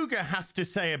Chen Huger has to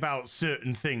say about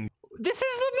certain things. This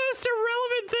is the most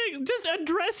irrelevant thing. Just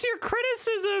address your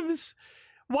criticisms.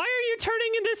 Why are you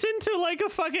turning this into like a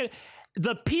fucking...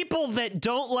 The people that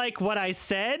don't like what I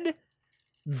said,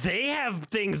 they have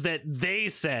things that they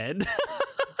said.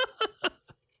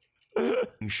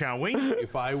 Shall we?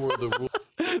 If I were the rule...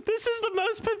 This is the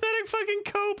most pathetic fucking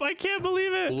cope. I can't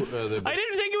believe it. I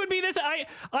didn't think it would be this.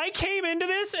 I came into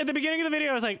this at the beginning of the video.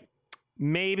 I was like,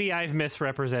 maybe I've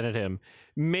misrepresented him.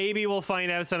 Maybe we'll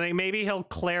find out something. Maybe he'll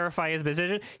clarify his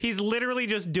position. He's literally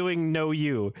just doing no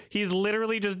you. He's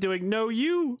literally just doing no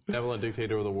you. Benevolent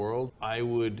dictator of the world, I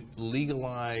would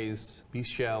legalize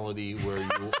bestiality where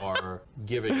you are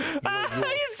giving. He's just this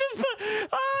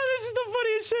is the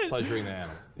funniest shit. Pleasuring the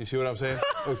animal. You see what I'm saying?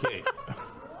 Okay.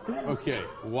 Okay.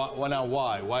 Now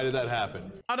why? Why did that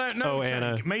happen? I don't know. Oh,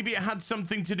 Anna. Maybe it had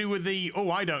something to do with the,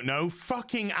 I don't know,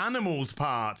 fucking animals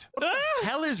part. What the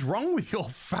hell is wrong with your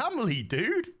family,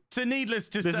 dude? So needless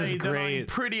to say that I'm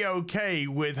pretty okay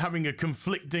with having a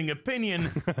conflicting opinion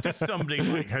to somebody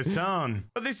like Hassan.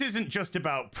 But this isn't just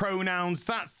about pronouns.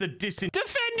 That's the Defend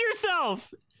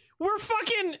yourself! We're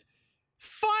fucking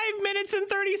 5 minutes and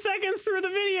 30 seconds through the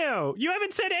video. You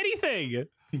haven't said anything.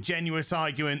 Genuine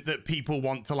argument that people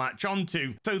want to latch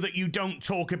onto so that you don't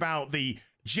talk about the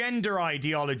gender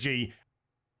ideology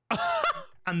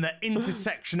and the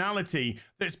intersectionality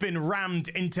that's been rammed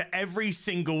into every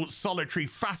single solitary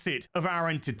facet of our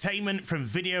entertainment, from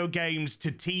video games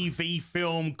to TV,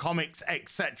 film, comics,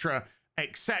 etc.,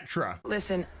 etc.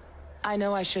 Listen, I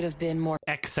know I should have been more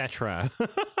etc.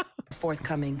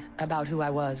 forthcoming about who I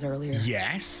was earlier.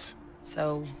 Yes.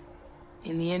 So,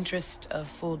 in the interest of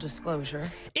full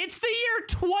disclosure... It's the year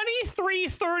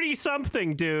 2330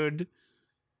 something, dude.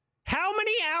 How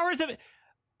many hours of...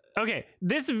 Okay,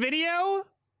 this video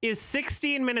is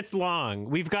 16 minutes long.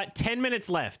 We've got 10 minutes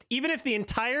left. Even if the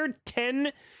entire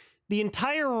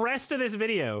rest of this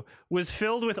video was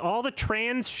filled with all the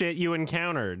trans shit you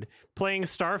encountered playing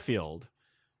Starfield,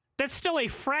 that's still a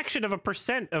fraction of a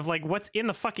percent of like what's in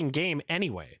the fucking game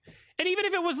anyway. And even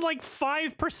if it was like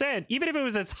 5%, even if it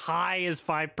was as high as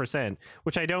 5%,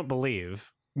 which I don't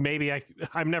believe, maybe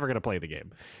I'm never going to play the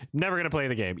game. Never going to play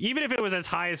the game. Even if it was as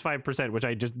high as 5%, which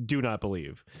I just do not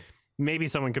believe. Maybe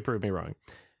someone could prove me wrong.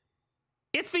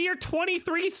 It's the year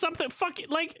 23 something. Fucking,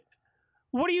 like,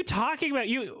 what are you talking about?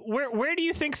 Where do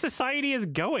you think society is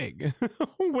going?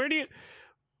 Where do you...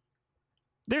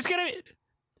 There's going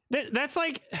to... That's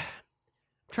like...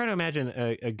 I'm trying to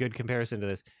imagine a good comparison to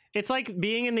this. It's like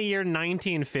being in the year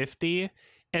 1950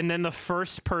 and then the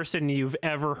first person you've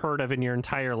ever heard of in your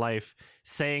entire life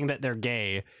saying that they're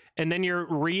gay. And then you're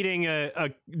reading a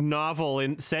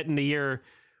novel set in the year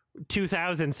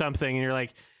 2000 something and you're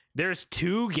like, there's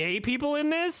 2 gay people in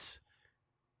this?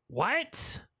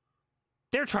 What?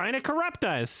 They're trying to corrupt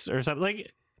us or something.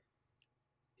 Like,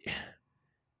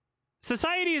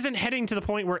 society isn't heading to the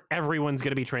point where everyone's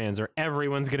going to be trans or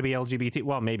everyone's going to be LGBT.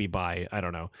 Well, maybe bi, I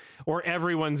don't know. Or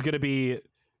everyone's going to be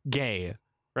gay,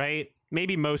 right?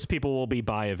 Maybe most people will be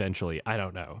bi eventually. I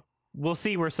don't know. We'll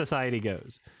see where society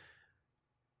goes.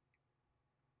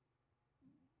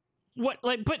 What,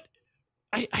 like, but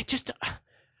I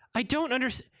don't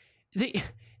understand.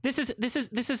 It's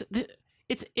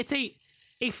a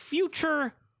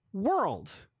future world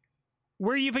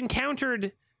where you've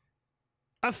encountered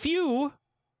a few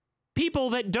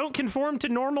people that don't conform to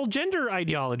normal gender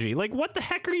ideology. Like, what the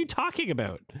heck are you talking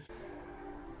about?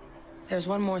 There's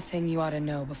one more thing you ought to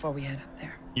know before we head up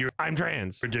there. I'm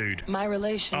trans. Dude. My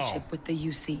relationship with the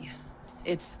UC.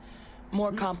 It's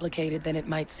More complicated than it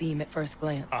might seem at first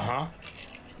glance. Uh-huh.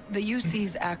 The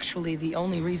UC's actually the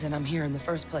only reason I'm here in the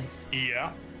first place.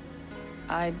 Yeah.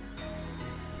 I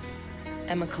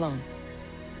am a clone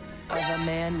of a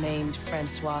man named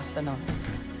Francois Sanon,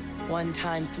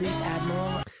 one-time fleet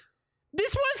admiral.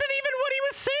 This wasn't even what he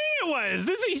was saying it was.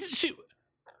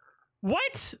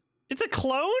 What? It's a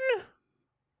clone?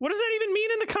 What does that even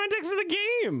mean in the context of the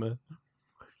game?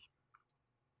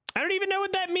 I don't even know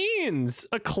what that means.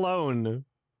 A clone.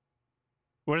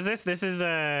 What is this? This is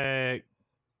a...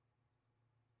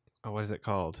 Oh, what is it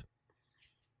called?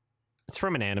 It's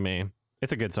from an anime.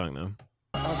 It's a good song, though.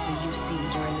 Of the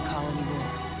UC during the Colony War.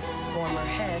 Former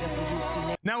head of the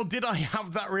UC... Now, did I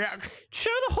have that reaction?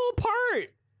 Show the whole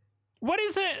part. What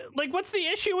is it? Like, what's the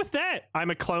issue with that? I'm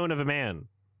a clone of a man.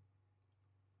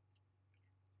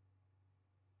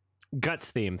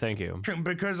 Guts theme, thank you.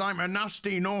 Because I'm a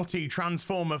nasty, naughty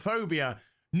transformophobia.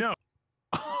 No.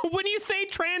 When you say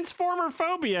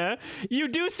transformer-phobia, you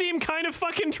do seem kind of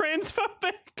fucking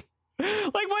transphobic.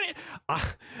 Like, what?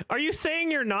 Are you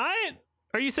saying you're not?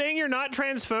 Are you saying you're not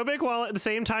transphobic while at the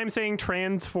same time saying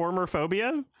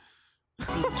transformer-phobia?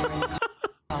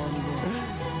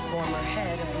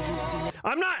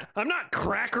 I'm not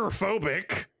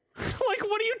cracker-phobic. Like,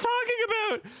 what are you talking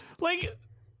about? Like,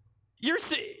 you're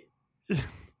saying...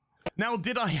 Now,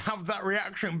 did I have that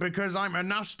reaction because I'm a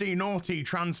nasty, naughty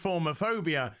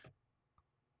transformophobia?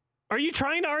 Are you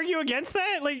trying to argue against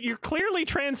that? Like, you're clearly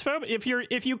transphobic. If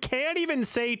you can't even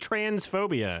say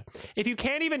transphobia, if you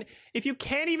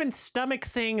can't even stomach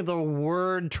saying the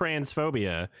word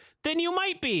transphobia, then you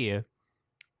might be.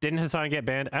 Didn't Hassan get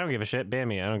banned? I don't give a shit. Ban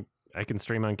me. I can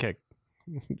stream on Kick.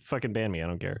 Fucking ban me. I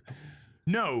don't care.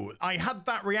 No, I had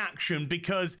that reaction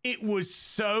because it was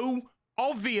so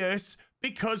obvious,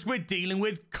 because we're dealing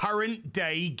with current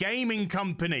day gaming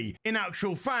company. In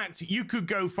actual fact, you could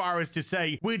go far as to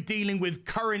say we're dealing with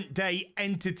current day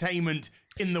entertainment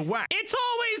in the West. It's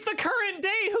always the current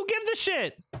day. Who gives a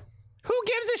shit? Who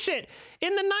gives a shit?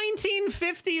 In the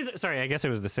 1950s, sorry, I guess it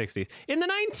was the 60s. In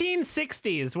the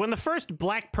 1960s, when the first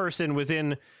black person was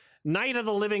in Night of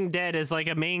the Living Dead as like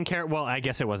a main character, well, I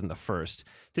guess it wasn't the first,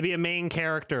 to be a main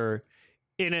character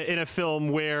in a film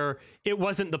where it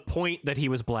wasn't the point that he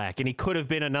was black and he could have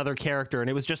been another character, and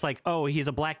it was just like, oh, he's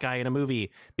a black guy in a movie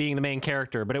being the main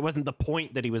character, but it wasn't the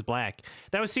point that he was black.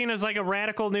 That was seen as like a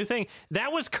radical new thing.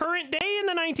 That was current day in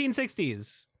the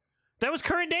 1960s. That was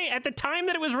current day. At the time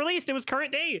that it was released, it was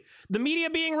current day. The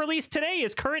media being released today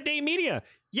is current day media.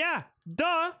 Yeah,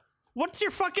 duh. What's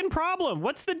your fucking problem?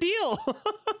 What's the deal?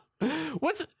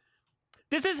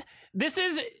 This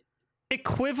is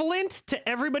equivalent to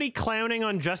everybody clowning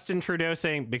on Justin Trudeau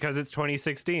saying because it's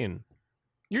 2016.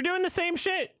 You're doing the same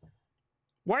shit.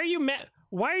 Why are you mad?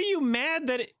 Why are you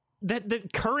mad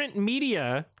that current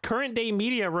day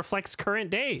media reflects current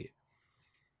day?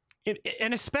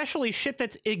 And especially shit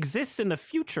that exists in the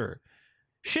future.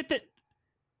 Shit that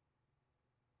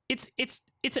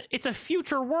it's a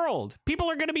future world. People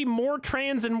are going to be more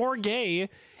trans and more gay.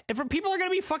 And people are going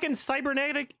to be fucking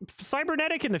cybernetic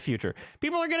in the future.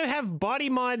 People are going to have body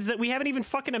mods that we haven't even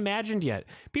fucking imagined yet.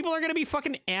 People are going to be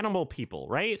fucking animal people,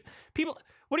 right?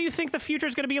 What do you think the future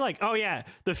is going to be like? Oh yeah,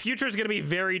 the future is going to be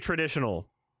very traditional.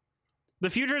 The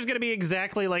future is going to be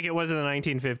exactly like it was in the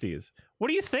 1950s. What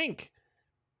do you think?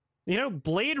 You know,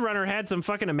 Blade Runner had some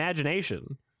fucking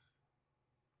imagination,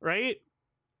 right?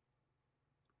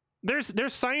 There's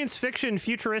science fiction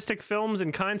futuristic films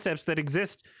and concepts that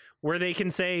exist where they can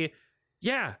say,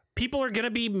 yeah, people are going to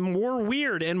be more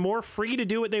weird and more free to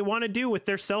do what they want to do with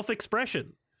their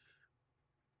self-expression.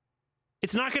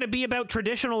 It's not going to be about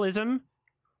traditionalism.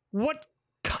 What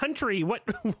country, what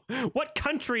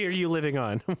country are you living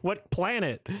on? What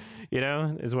planet, you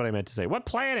know, is what I meant to say. What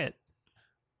planet?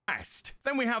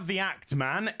 Then we have the Act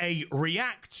Man, a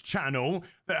React channel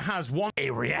that has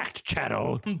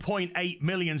 1.8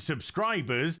 million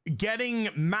subscribers, getting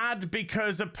mad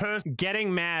because a person...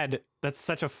 Getting mad. That's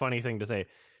such a funny thing to say.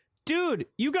 Dude,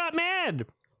 you got mad.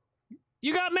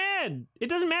 You got mad. It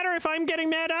doesn't matter if I'm getting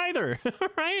mad either,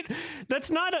 right?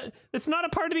 That's not a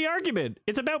part of the argument.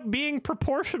 It's about being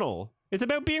proportional. It's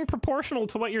about being proportional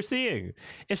to what you're seeing.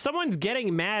 If someone's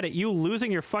getting mad at you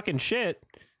losing your fucking shit...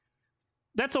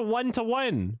 That's a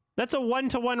 1-to-1. That's a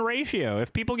 1-to-1 ratio.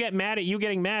 If people get mad at you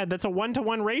getting mad, that's a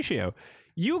 1-to-1 ratio.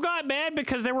 You got mad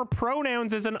because there were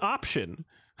pronouns as an option,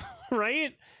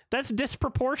 right? That's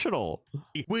disproportional.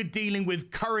 We're dealing with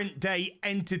current day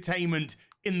entertainment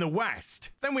in the West.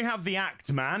 Then we have the Act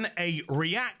Man, a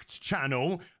React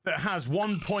channel that has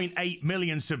 1.8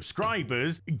 million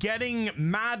subscribers, getting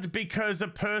mad because a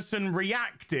person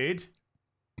reacted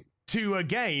to a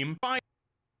game by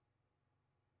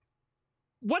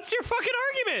What's your fucking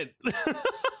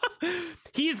argument?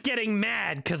 He's getting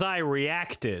mad because I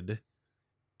reacted.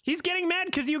 He's getting mad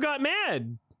because you got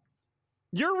mad.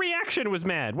 Your reaction was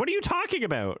mad. What are you talking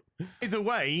about? Either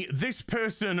way, this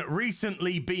person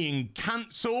recently being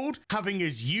cancelled, having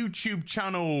his YouTube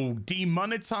channel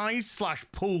demonetized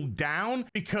 / pulled down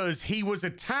because he was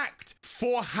attacked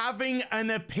for having an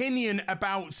opinion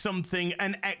about something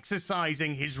and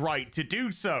exercising his right to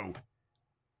do so.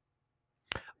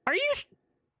 Are you...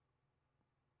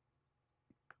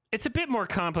 It's a bit more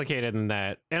complicated than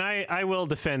that, and I will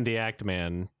defend the Act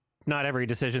Man. Not every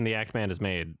decision the Act Man has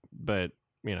made, but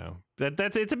you know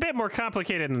it's a bit more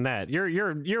complicated than that. You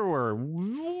were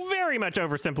very much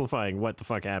oversimplifying what the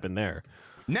fuck happened there.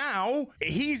 Now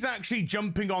he's actually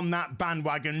jumping on that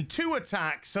bandwagon to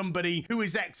attack somebody who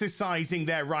is exercising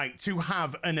their right to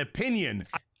have an opinion.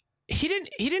 He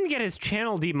didn't get his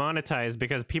channel demonetized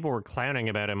because people were clowning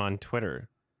about him on Twitter.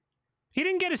 He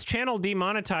didn't get his channel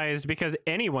demonetized because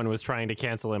anyone was trying to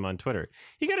cancel him on Twitter.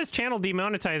 He got his channel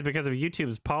demonetized because of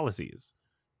YouTube's policies.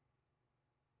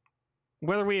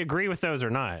 Whether we agree with those or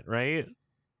not, right?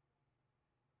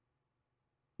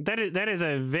 That is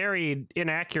a very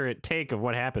inaccurate take of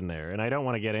what happened there, and I don't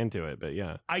want to get into it, but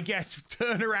yeah. I guess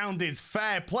turnaround is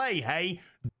fair play, hey?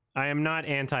 I am not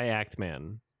anti-Act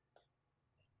Man.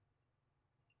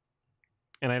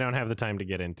 And I don't have the time to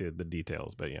get into the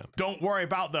details, but yeah. Don't worry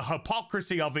about the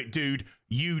hypocrisy of it, dude.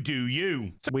 You do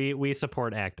you. We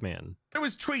support Act Man. So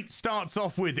his tweet starts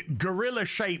off with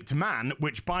gorilla-shaped man,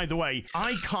 which, by the way,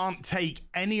 I can't take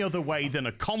any other way than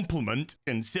a compliment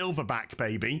in Silverback,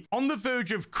 baby. On the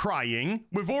verge of crying,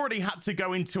 we've already had to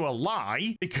go into a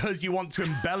lie because you want to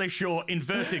embellish your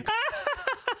inverted...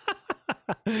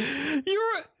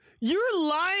 You're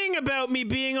lying about me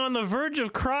being on the verge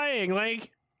of crying, like...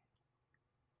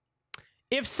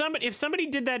 If somebody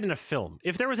did that in a film,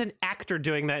 if there was an actor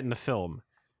doing that in the film,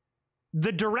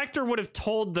 the director would have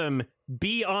told them,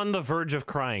 be on the verge of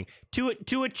crying.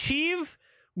 To achieve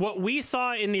what we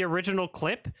saw in the original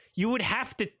clip, you would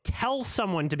have to tell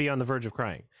someone to be on the verge of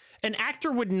crying. An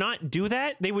actor would not do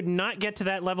that. They would not get to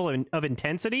that level of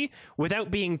intensity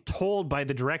without being told by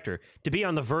the director to be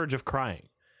on the verge of crying.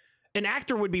 An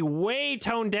actor would be way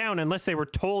toned down unless they were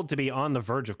told to be on the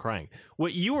verge of crying.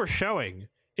 What you were showing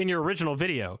in your original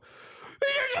video,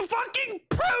 there's fucking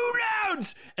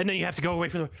pronouns, and then you have to go away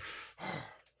from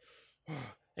the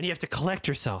and you have to collect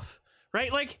yourself,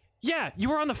 right? Like, yeah, you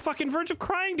were on the fucking verge of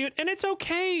crying, dude, and it's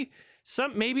okay.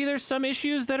 Maybe there's some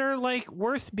issues that are like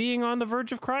worth being on the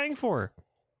verge of crying for.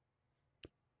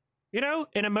 You know,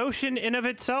 an emotion in of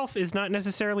itself is not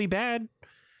necessarily bad.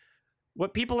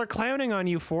 What people are clowning on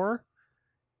you for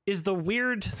is the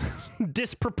weird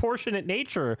disproportionate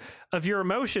nature of your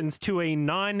emotions to a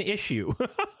non-issue.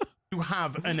 You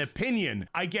have an opinion.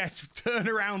 I guess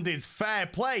turnaround is fair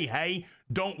play, hey?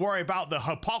 Don't worry about the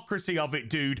hypocrisy of it,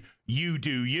 dude. You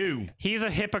do you. He's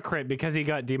a hypocrite because he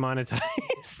got demonetized.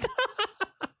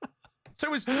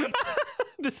 So his tweet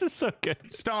this is so good.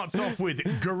 starts off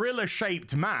with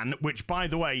gorilla-shaped man, which, by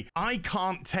the way, I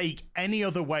can't take any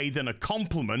other way than a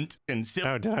compliment in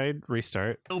Oh, did I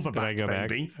restart? Silverback, did I go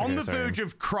baby. back? On Okay, the sorry. verge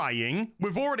of crying,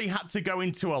 we've already had to go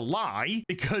into a lie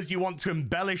because you want to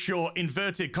embellish your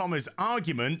inverted commas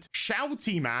argument.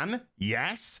 Shouty man,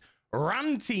 yes.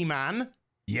 Ranty man,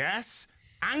 yes.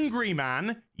 Angry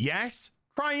man, yes.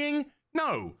 Crying,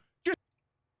 no.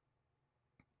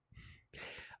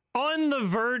 On the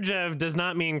verge of does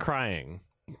not mean crying.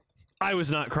 I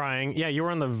was not crying. Yeah, you were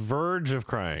on the verge of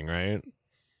crying, right?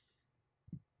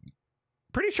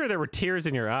 Pretty sure there were tears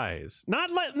in your eyes. Not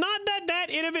that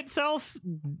in of itself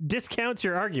discounts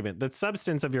your argument. The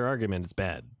substance of your argument is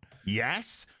bad.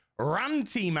 Yes.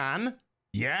 Ranty man,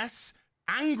 yes.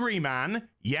 Angry man,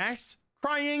 yes.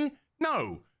 Crying,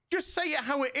 no. Just say it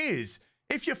how it is.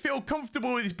 If you feel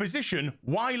comfortable with his position,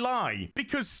 why lie?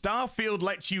 Because Starfield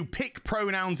lets you pick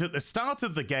pronouns at the start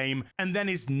of the game and then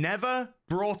is never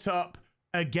brought up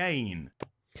again.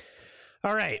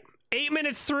 All right, 8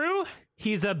 minutes through,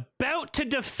 he's about to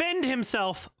defend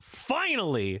himself,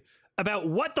 finally, about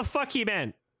what the fuck he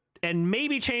meant, and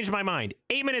maybe change my mind.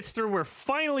 8 minutes through, we're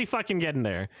finally fucking getting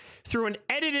there. Through an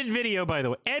edited video, by the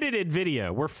way, edited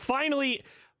video. We're finally,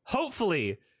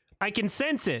 hopefully, I can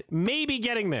sense it, maybe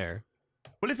getting there.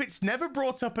 Well, if it's never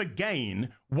brought up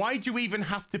again, why do you even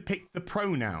have to pick the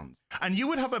pronouns? And you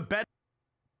would have a better...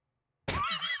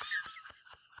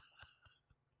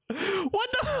 What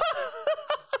the...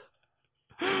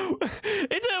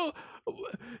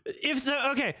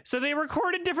 Okay, so they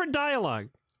recorded different dialogue.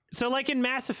 So like in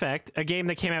Mass Effect, a game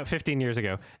that came out 15 years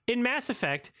ago, in Mass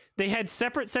Effect, they had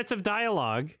separate sets of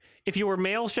dialogue. If you were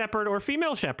male Shepard or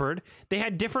female Shepard, they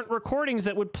had different recordings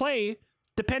that would play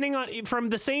depending on from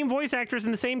the same voice actors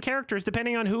and the same characters,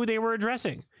 depending on who they were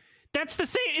addressing. That's the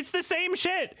same. It's the same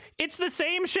shit. It's the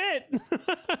same shit.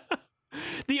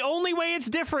 The only way it's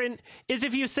different is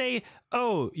if you say,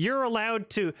 oh, you're allowed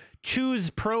to choose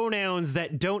pronouns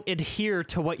that don't adhere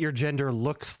to what your gender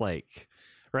looks like,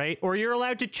 right? Or you're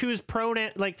allowed to choose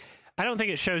pronoun, like, I don't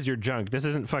think it shows your junk. This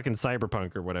isn't fucking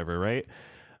Cyberpunk or whatever, right?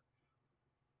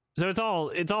 So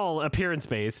it's all appearance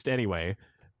based anyway,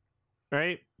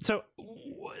 right? So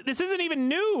this isn't even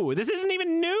new. This isn't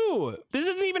even new. This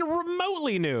isn't even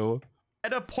remotely new.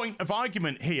 At a point of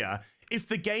argument here, if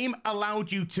the game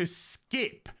allowed you to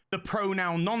skip the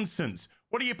pronoun nonsense,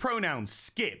 what are your pronouns?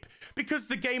 Skip. Because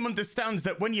the game understands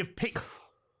that when you've picked...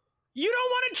 You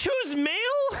don't want to choose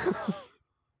male?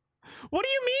 What do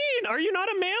you mean? Are you not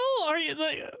a male? Are you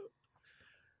like...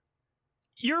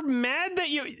 You're mad that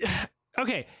you...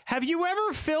 Okay, have you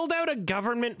ever filled out a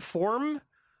government form?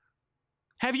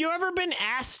 Have you ever been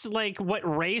asked, like, what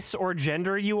race or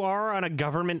gender you are on a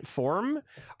government form?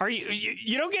 Are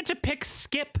you don't get to pick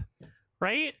skip,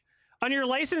 right? On your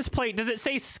license plate, does it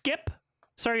say skip?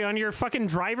 Sorry, on your fucking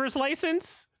driver's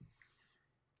license?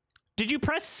 Did you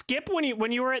press skip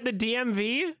when you were at the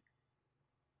DMV?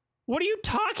 What are you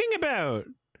talking about?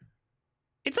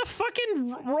 It's a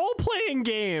fucking role-playing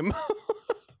game.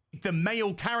 The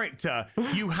male character,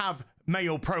 you have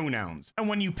male pronouns. And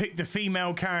when you pick the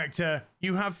female character,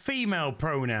 you have female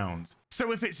pronouns.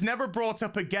 So if it's never brought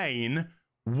up again,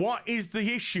 what is the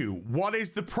issue? What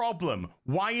is the problem?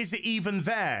 Why is it even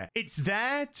there? It's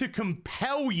there to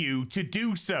compel you to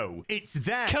do so. It's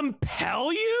there.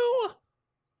 Compel you?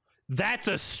 That's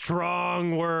a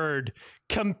strong word.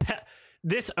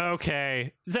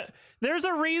 Okay. There's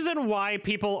a reason why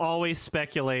people always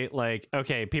speculate, like,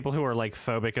 okay, people who are, like,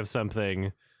 phobic of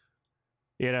something,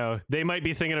 you know, they might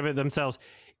be thinking of it themselves.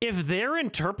 If their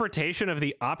interpretation of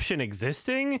the option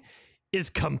existing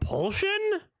is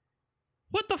compulsion,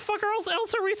 what the fuck else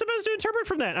are we supposed to interpret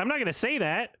from that? I'm not going to say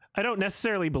that. I don't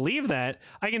necessarily believe that.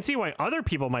 I can see why other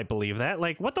people might believe that.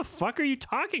 Like, what the fuck are you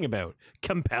talking about?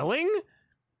 Compelling?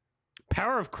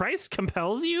 Power of Christ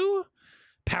compels you?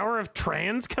 Power of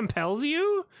trans compels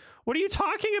you? What are you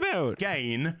talking about?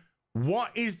 Again, what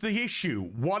is the issue?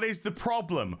 What is the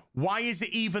problem? Why is it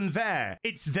even there?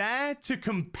 It's there to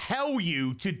compel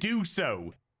you to do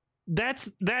so. That's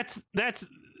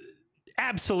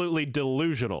absolutely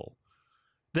delusional.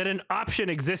 That an option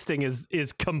existing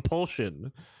is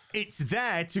compulsion. It's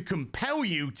there to compel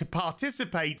you to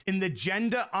participate in the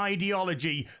gender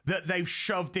ideology that they've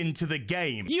shoved into the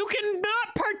game. You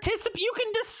cannot participate. You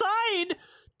can decide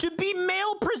to be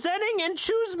male presenting and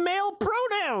choose male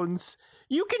pronouns.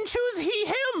 You can choose he,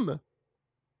 him.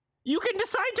 You can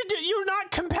decide to do, you're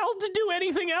not compelled to do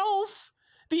anything else.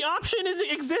 The option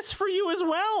exists for you as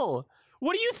well.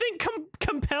 What do you think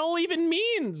compel even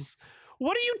means?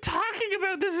 What are you talking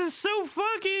about? This is so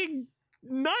fucking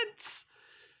nuts.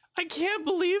 I can't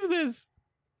believe this.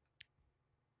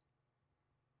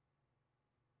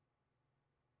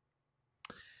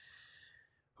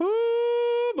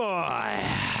 Ooh, boy.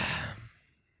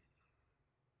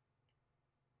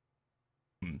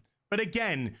 But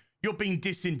again, you're being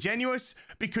disingenuous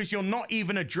because you're not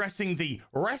even addressing the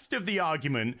rest of the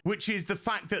argument, which is the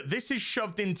fact that this is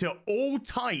shoved into all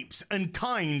types and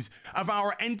kinds of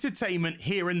our entertainment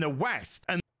here in the West.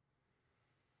 And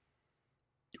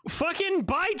fucking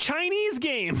buy Chinese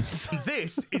games.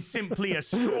 this is simply a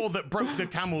straw that broke the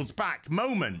camel's back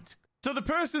moment. So the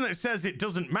person that says it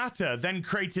doesn't matter then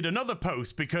created another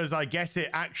post because I guess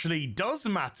it actually does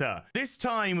matter. This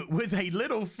time with a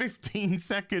little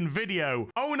 15-second video.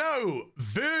 Oh no,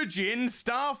 virgin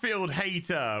Starfield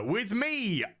hater with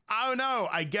me. Oh no,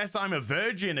 I guess I'm a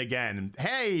virgin again.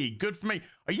 Hey, good for me.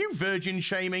 Are you virgin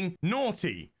shaming?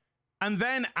 Naughty. And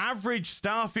then average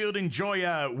Starfield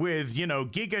enjoyer with, you know,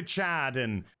 Giga Chad,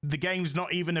 and the game's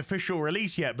not even official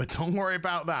release yet, but don't worry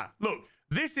about that. Look,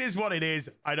 this is what it is.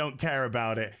 I don't care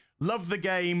about it. Love the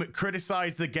game,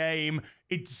 criticize the game.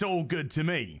 It's all good to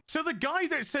me. So the guy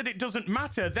that said it doesn't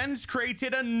matter then's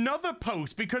created another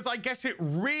post because I guess it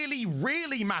really,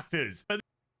 really matters.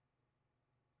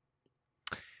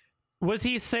 Was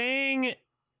he saying...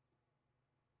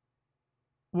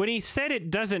 When he said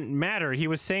it doesn't matter, he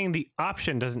was saying the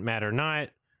option doesn't matter,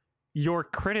 not your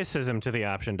criticism to the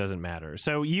option doesn't matter.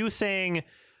 So you saying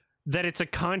that it's a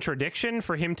contradiction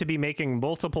for him to be making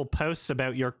multiple posts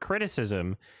about your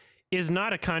criticism is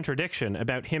not a contradiction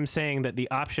about him saying that the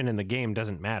option in the game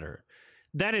doesn't matter.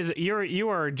 That is, you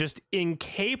are just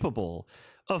incapable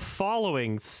of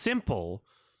following simple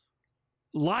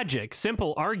logic,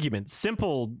 simple arguments,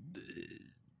 simple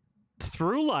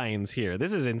through lines here.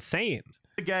 This is insane.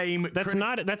 The game. That's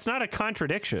not a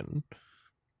contradiction.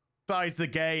 The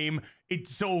game,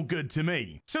 it's all good to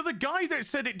me. So the guy that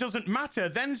said it doesn't matter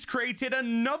then's created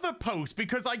another post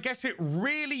because I guess it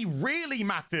really, really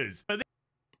matters. But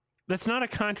that's not a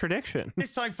contradiction.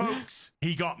 This time, folks,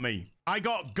 he got me. I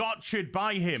got gotcha'd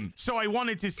by him. So I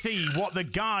wanted to see what the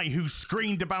guy who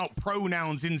screamed about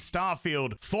pronouns in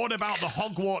Starfield thought about the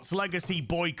Hogwarts Legacy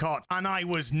boycott, and I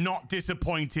was not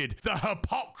disappointed. The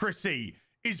hypocrisy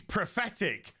is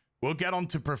prophetic. We'll get on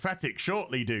to prophetic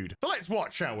shortly, dude. So let's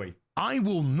watch, shall we? I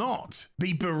will not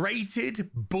be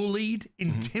berated, bullied,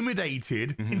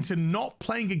 intimidated into not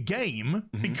playing a game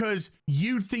because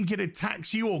you think it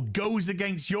attacks you or goes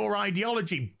against your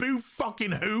ideology. Boo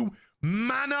fucking who?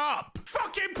 Man up!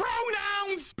 Fucking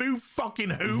pronouns! Boo fucking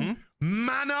who?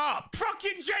 Man up!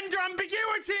 Fucking gender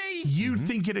ambiguity! You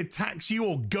think it attacks you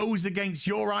or goes against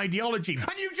your ideology,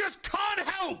 and you just can't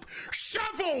help!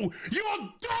 Shovel! You're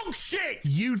dog shit!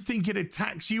 You think it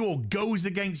attacks you or goes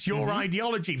against your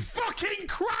ideology. Fucking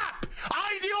crap!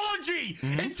 Ideology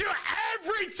into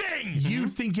everything! You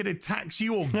think it attacks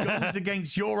you or goes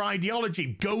against your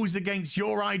ideology, goes against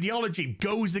your ideology,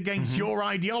 goes against your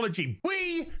ideology.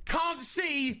 We can't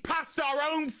see past our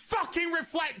own fucking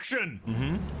reflection!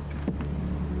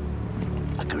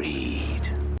 Agreed.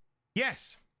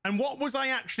 Yes. And what was I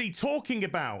actually talking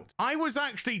about? I was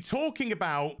actually talking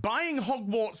about buying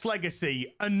Hogwarts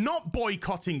Legacy and not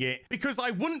boycotting it because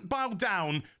I wouldn't bow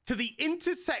down to the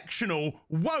intersectional,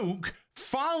 woke,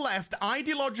 far-left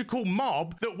ideological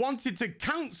mob that wanted to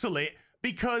cancel it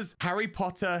because Harry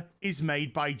Potter is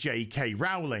made by J.K.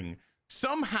 Rowling.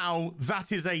 Somehow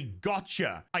that is a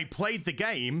gotcha. I played the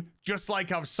game, just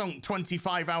like I've sunk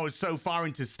 25 hours so far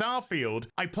into Starfield.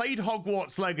 I played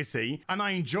Hogwarts Legacy, and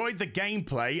I enjoyed the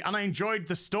gameplay, and I enjoyed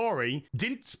the story.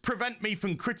 Didn't prevent me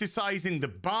from criticizing the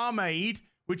barmaid,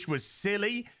 which was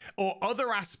silly, or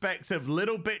other aspects of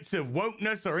little bits of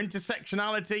wokeness or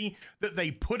intersectionality that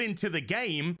they put into the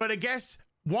game. But I guess,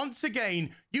 once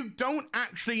again, you don't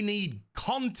actually need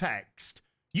context.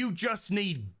 You just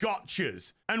need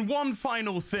gotchas. And one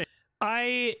final thing.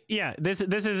 This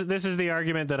is the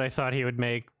argument that I thought he would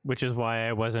make, which is why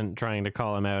I wasn't trying to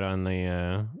call him out on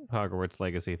the Hogwarts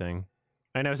Legacy thing.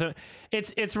 I know, so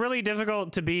it's really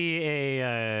difficult to be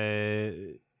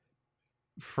a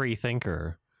free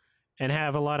thinker and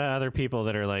have a lot of other people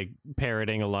that are like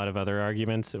parroting a lot of other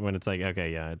arguments when it's like,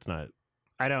 okay, yeah,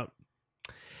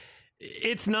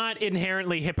 it's not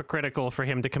inherently hypocritical for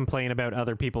him to complain about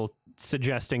other people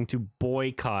suggesting to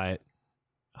boycott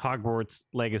Hogwarts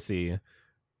Legacy.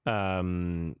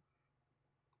 You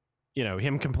know,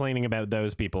 him complaining about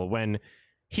those people when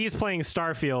he's playing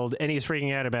Starfield and he's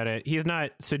freaking out about it. He's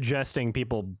not suggesting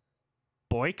people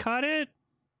boycott it,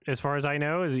 as far as I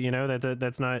know. Is, you know,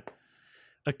 that's not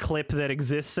a clip that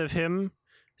exists of him.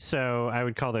 So I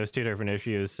would call those two different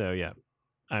issues. So yeah,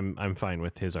 I'm fine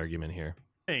with his argument here.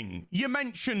 You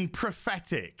mentioned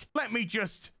prophetic. Let me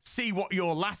just see what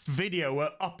your last video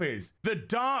up is. The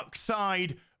dark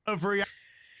side of reality.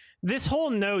 This whole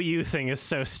no you thing is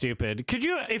so stupid. Could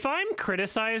you, if I'm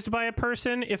criticized by a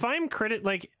person, if I'm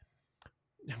like,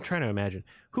 I'm trying to imagine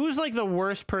who's like the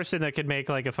worst person that could make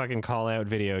like a fucking call out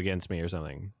video against me or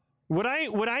something. Would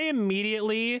I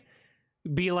immediately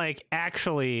be like,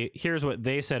 actually, here's what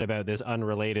they said about this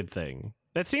unrelated thing?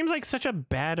 That seems like such a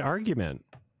bad argument.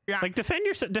 Yeah. Like defend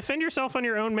yourself on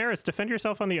your own merits. Defend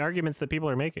yourself on the arguments that people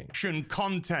are making.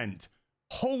 Content.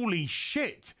 Holy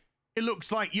shit. It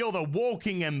looks like you're the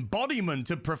walking embodiment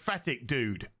of prophetic,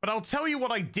 dude. But I'll tell you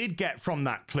what I did get from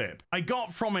that clip. I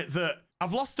got from it that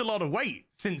I've lost a lot of weight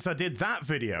since I did that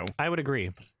video. I would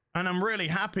agree. And I'm really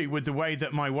happy with the way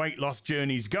that my weight loss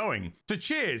journey's going. So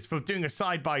cheers for doing a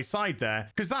side-by-side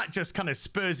there, because that just kind of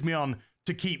spurs me on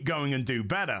to keep going and do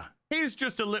better. Here's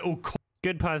just a little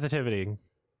good positivity.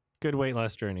 Good weight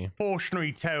loss journey.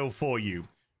 Cautionary tale for you.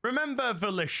 Remember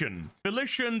Volition?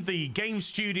 Volition, the game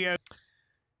studio.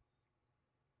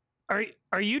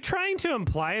 Are you trying to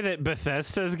imply that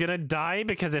Bethesda's gonna die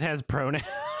because it has pronouns?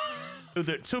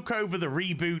 That took over the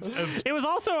reboot of it was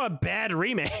also a bad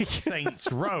remake. Saints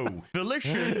Row.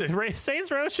 Volition. Saints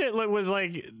Row shit was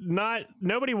like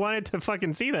nobody wanted to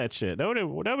fucking see that shit.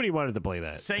 Nobody wanted to play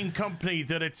that. Same company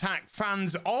that attacked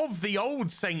fans of the old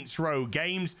Saints Row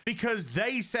games because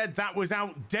they said that was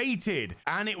outdated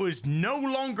and it was no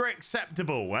longer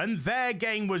acceptable and their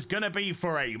game was gonna be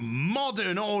for a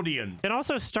modern audience. And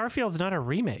also Starfield's not a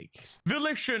remake.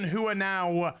 Volition, who are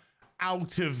now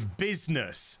out of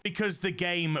business because the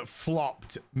game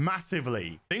flopped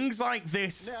massively. Things like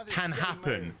this can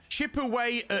happen. Chip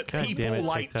away at God people damn it,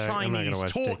 like TikTok. I'm not gonna Chinese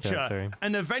watch TikTok, torture, sorry.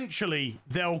 and eventually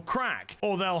they'll crack,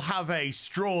 or they'll have a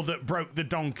straw that broke the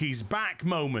donkey's back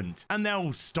moment, and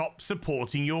they'll stop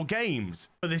supporting your games.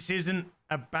 But this isn't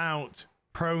about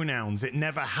pronouns. It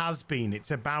never has been.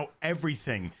 It's about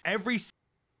everything. It's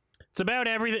about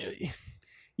everything.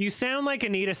 You sound like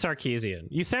Anita Sarkeesian.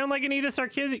 You sound like Anita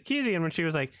Sarkeesian when she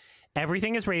was like,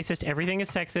 everything is racist, everything is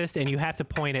sexist, and you have to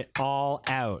point it all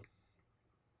out.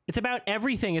 It's about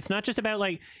everything. It's not just about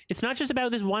like, it's not just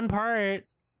about this one part.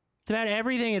 It's about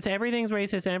everything. It's everything's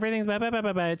racist and everything's blah, blah, blah,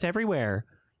 blah, blah. It's everywhere.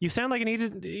 You sound like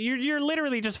Anita, you're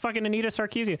literally just fucking Anita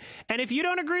Sarkeesian. And if you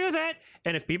don't agree with that,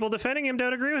 and if people defending him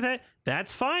don't agree with it,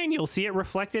 that's fine. You'll see it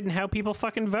reflected in how people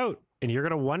fucking vote. And you're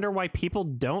going to wonder why people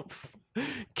don't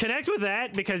connect with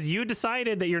that because you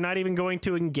decided that you're not even going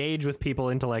to engage with people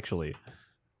intellectually.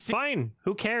 Fine.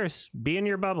 Who cares? Be in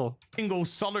your bubble. Single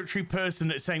solitary person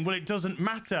that's saying, well, it doesn't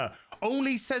matter,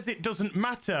 only says it doesn't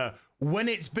matter when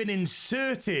it's been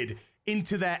inserted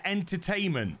into their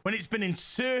entertainment, when it's been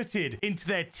inserted into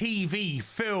their TV,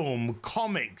 film,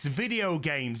 comics, video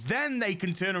games, then they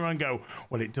can turn around and go,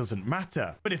 well, it doesn't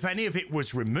matter. But if any of it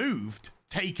was removed,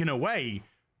 taken away,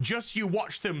 just you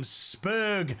watch them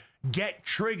spurg, get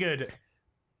triggered.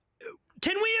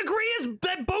 Can we agree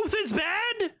that both is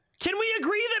bad? Can we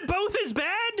agree that both is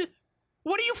bad?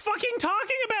 What are you fucking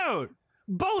talking about?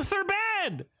 Both are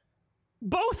bad.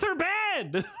 Both are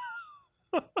bad.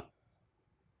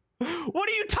 What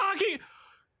are you talking?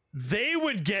 They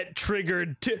would get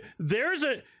triggered too. There's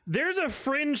a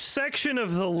fringe section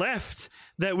of the left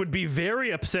that would be very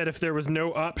upset if there was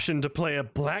no option to play a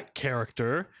black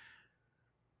character.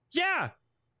 Yeah,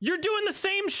 you're doing the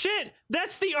same shit.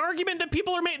 That's the argument that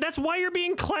people are making. That's why you're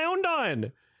being clowned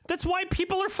on. That's why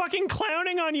people are fucking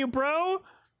clowning on you, bro.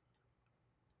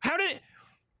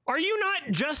 Are you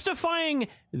not justifying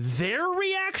their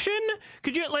reaction?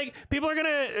 Could you, like, people are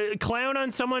gonna clown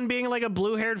on someone being like a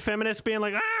blue-haired feminist, being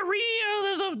like, Rio,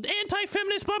 there's an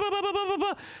anti-feminist, blah, blah, blah, blah, blah, blah,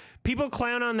 blah. People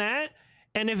clown on that.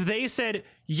 And if they said,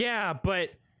 yeah, but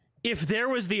if there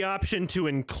was the option to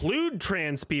include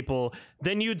trans people,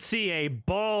 then you'd see a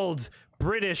bald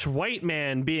British white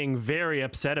man being very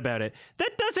upset about it.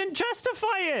 That doesn't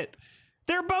justify it.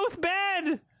 They're both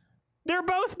bad. They're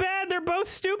both bad. They're both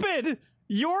stupid.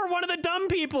 You're one of the dumb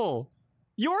people.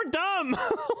 You're dumb.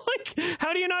 Like,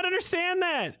 how do you not understand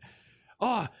that?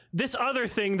 Oh, this other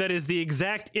thing that is the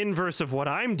exact inverse of what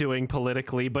I'm doing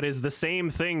politically, but is the same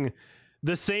thing,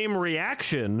 the same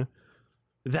reaction.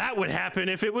 That would happen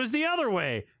if it was the other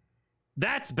way.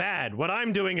 That's bad. What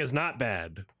I'm doing is not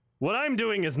bad. What I'm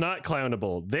doing is not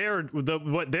clownable.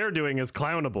 What they're doing is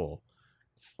clownable.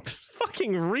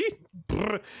 Fucking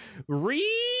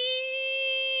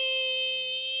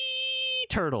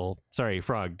turtle. Sorry,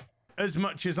 frog. As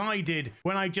much as I did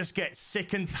when I just get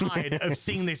sick and tired of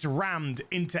seeing this rammed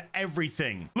into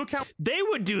everything. Look how they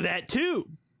would do that too.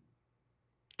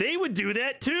 They would do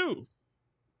that too.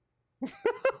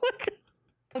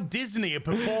 Disney are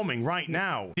performing right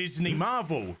now. Disney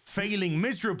Marvel failing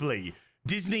miserably.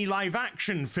 Disney live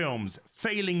action films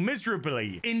failing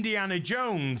miserably. Indiana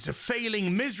Jones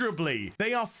failing miserably.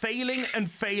 They are failing and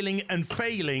failing and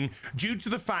failing due to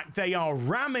the fact they are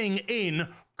ramming in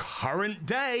current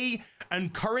day,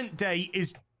 and current day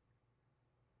is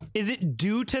it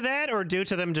due to that or due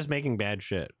to them just making bad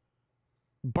shit?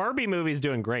 Barbie movie's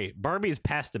doing great. Barbie's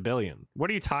past $1 billion. What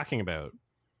are you talking about?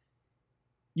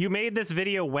 You made this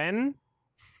video when?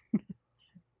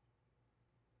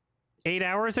 8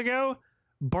 hours ago?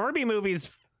 Barbie movie's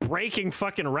breaking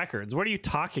fucking records. What are you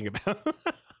talking about?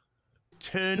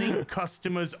 turning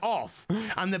customers off,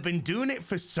 and they've been doing it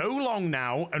for so long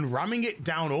now and ramming it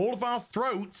down all of our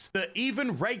throats that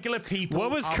even regular people.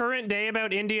 What was current day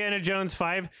about Indiana Jones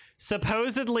 5?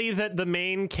 Supposedly that the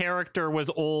main character was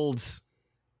old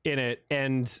in it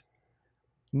and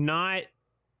not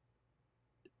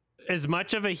as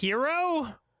much of a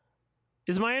hero,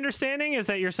 is my understanding. Is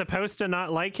that you're supposed to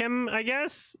not like him, I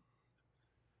guess,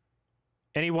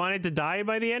 and he wanted to die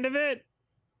by the end of it.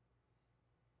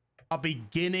 Are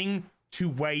beginning to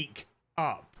wake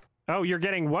up. Oh, you're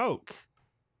getting woke,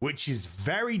 which is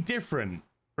very different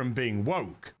from being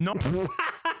woke. Not You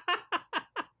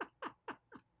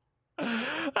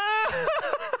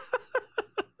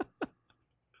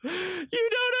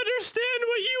don't understand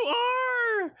what you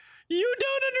are. You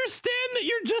don't understand that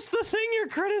you're just the thing you're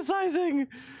criticizing.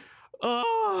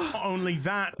 Oh. Not only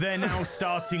that, they're now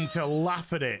starting to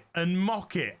laugh at it and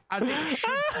mock it as it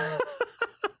should.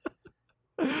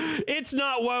 It's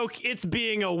not woke. It's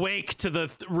being awake to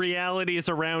the realities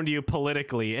around you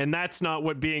politically, and that's not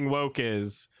what being woke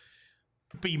is.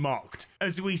 Be mocked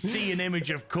as we see an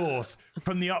image, of course,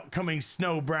 from the upcoming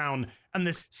Snow Brown and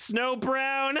the Snow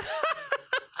Brown.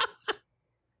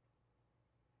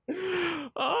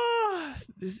 Oh,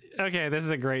 okay. This is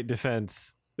a great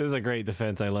defense. This is a great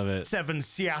defense. I love it. 7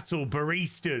 Seattle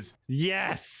baristas.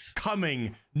 Yes.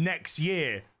 Coming next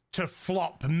year to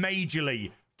flop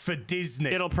majorly for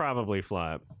Disney. It'll probably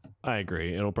flop. I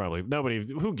agree. It'll probably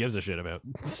who gives a shit about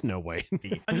Snow White?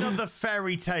 Another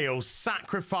fairy tale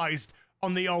sacrificed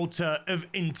on the altar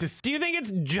of Do you think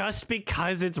it's just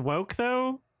because it's woke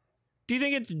though? Do you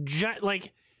think it's just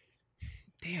like,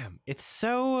 damn, it's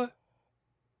so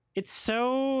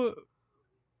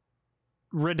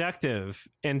reductive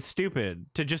and stupid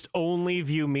to just only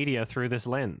view media through this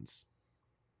lens.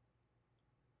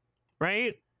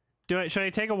 Right? Should I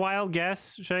take a wild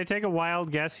guess? Should I take a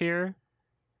wild guess here?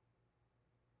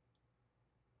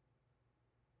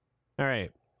 All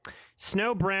right.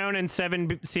 Snow Brown and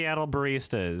 7 Seattle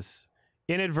baristas.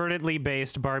 Inadvertently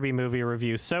based Barbie movie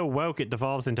review. So woke it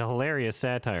devolves into hilarious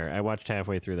satire. I watched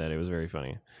halfway through that. It was very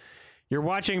funny. You're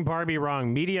watching Barbie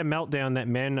wrong. Media meltdown that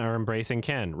men are embracing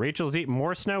Ken. Rachel's eat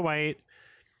more Snow White.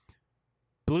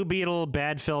 Blue Beetle,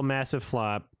 bad film, massive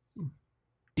flop.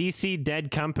 DC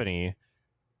dead company.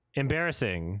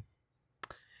 Embarrassing.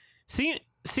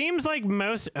 Seems like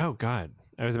most... Oh, God.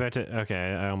 I was about to... Okay,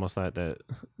 I almost thought that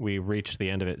we reached the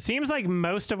end of it. Seems like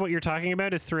most of what you're talking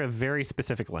about is through a very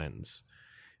specific lens.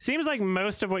 Seems like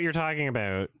most of what you're talking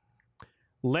about...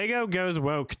 Lego Goes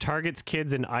Woke targets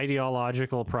kids in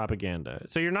ideological propaganda.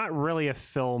 So you're not really a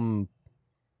film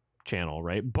channel,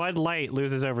 right? Bud Light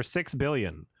loses over $6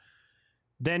 billion.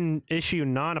 Then issue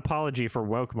non-apology for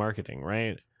woke marketing,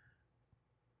 right?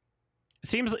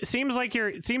 Seems like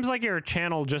your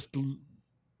channel just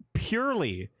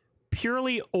purely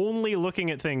only looking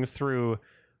at things through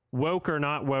woke or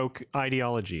not woke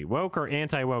ideology. Woke or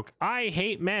anti-woke. I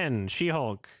hate men,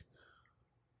 She-Hulk.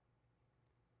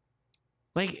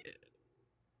 Like,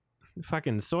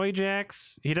 fucking Soy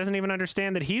Jacks. He doesn't even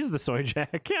understand that he's the Soy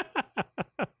Jack.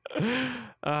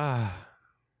 Oh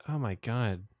my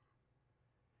God.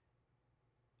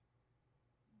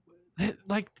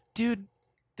 Like, dude,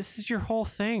 this is your whole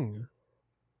thing.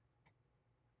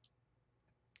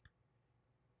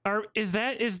 Is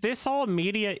this all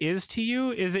media is to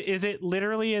you? Is it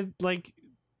literally like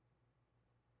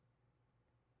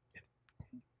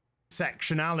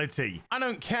sectionality? I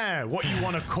don't care what you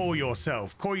want to call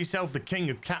yourself. Call yourself the king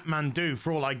of Kathmandu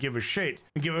for all I give a shit.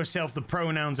 And give yourself the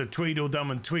pronouns of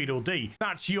Tweedledum and Tweedledee.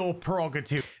 That's your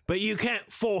prerogative. But you can't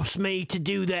force me to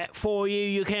do that for you.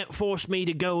 You can't force me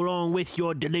to go along with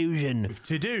your delusion.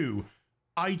 To do,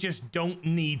 I just don't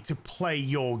need to play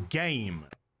your game.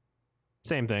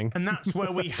 Same thing. And that's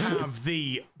where we have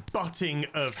the butting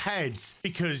of heads,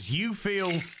 because you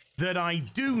feel that I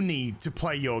do need to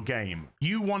play your game.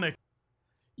 You want to...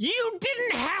 You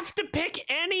didn't have to pick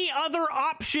any other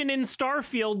option in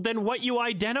Starfield than what you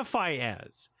identify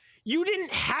as. You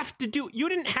didn't have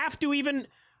to even...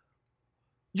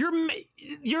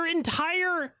 Your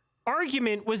entire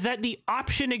argument was that the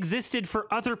option existed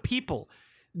for other people.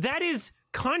 That is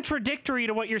contradictory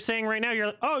to what you're saying right now. You're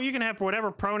like, oh, you can have whatever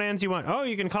pronouns you want. Oh,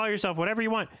 you can call yourself whatever you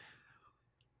want.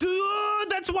 Duh,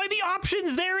 that's why the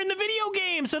option's there in the video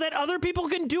game, so that other people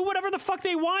can do whatever the fuck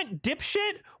they want,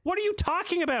 dipshit. What are you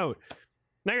talking about?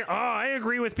 Now you're, oh, I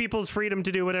agree with people's freedom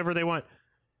to do whatever they want.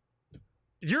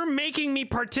 You're making me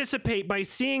participate by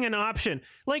seeing an option.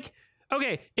 Like,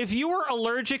 okay, if you were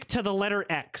allergic to the letter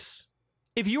X,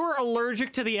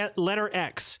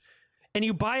 and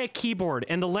you buy a keyboard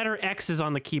and the letter X is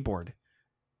on the keyboard,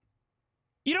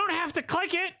 you don't have to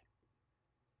click it.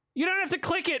 You don't have to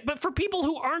click it, but for people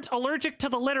who aren't allergic to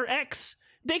the letter X,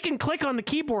 they can click on the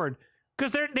keyboard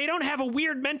because they don't have a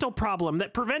weird mental problem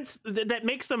that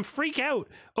makes them freak out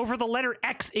over the letter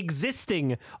X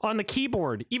existing on the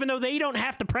keyboard, even though they don't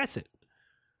have to press it.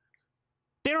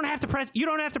 They don't have to press. You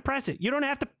don't have to press it. You don't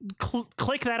have to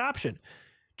click that option.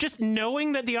 Just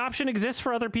knowing that the option exists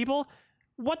for other people.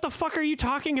 What the fuck are you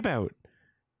talking about?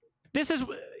 This is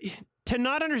to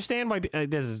not understand why.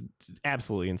 This is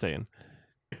absolutely insane.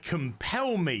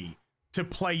 Compel me to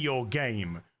play your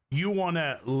game. You want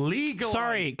to legalize...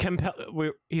 Sorry,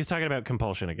 he's talking about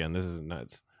compulsion again. This is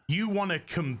nuts. You want to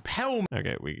compel me...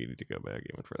 Okay, we need to go back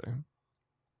even further.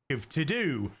 ...to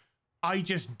do. I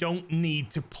just don't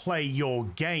need to play your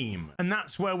game. And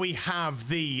that's where we have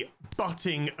the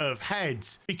butting of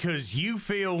heads, because you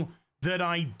feel that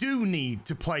I do need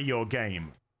to play your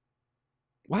game.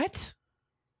 What?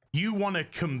 You want to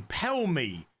compel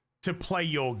me to play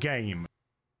your game.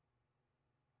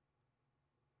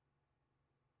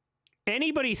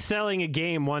 Anybody selling a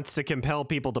game wants to compel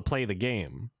people to play the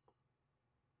game.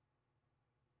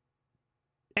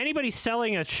 Anybody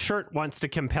selling a shirt wants to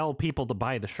compel people to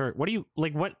buy the shirt. What do you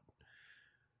like? What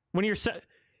when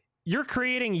you're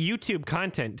creating YouTube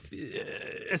content?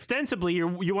 Ostensibly, you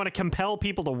want to compel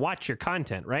people to watch your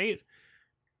content, right?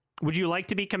 Would you like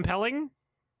to be compelling?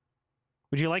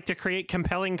 Would you like to create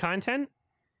compelling content?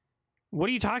 What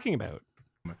are you talking about?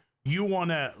 You want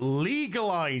to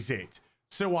legalize it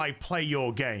so I play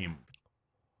your game.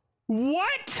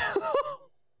 What?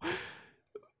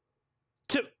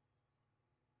 To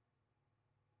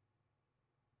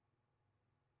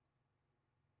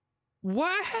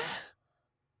what?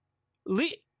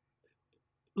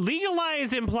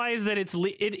 Legalize implies that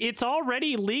it's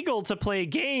already legal to play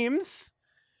games.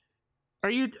 Are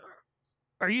you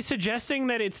suggesting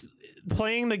that it's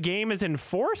playing the game is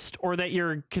enforced, or that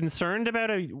you're concerned about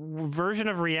a version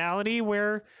of reality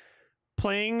where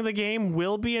playing the game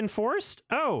will be enforced?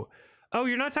 Oh,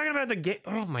 you're not talking about the game.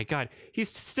 Oh my God. He's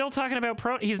still talking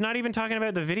about he's not even talking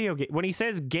about the video game. When he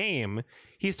says game,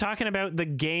 he's talking about the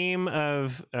game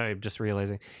of, I'm just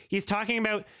realizing, he's talking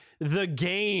about the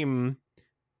game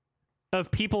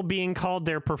of people being called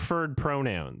their preferred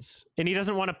pronouns. And he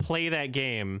doesn't want to play that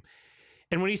game.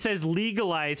 And when he says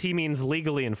legalize, he means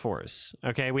legally enforce.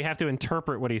 Okay, we have to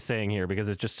interpret what he's saying here because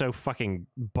it's just so fucking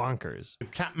bonkers.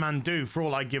 Kathmandu, for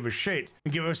all I give a shit,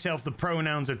 and give herself the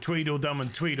pronouns of Tweedledum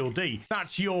and Tweedledee.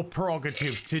 That's your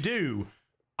prerogative to do.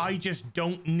 I just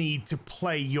don't need to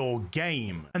play your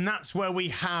game. And that's where we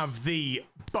have the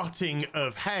butting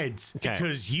of heads,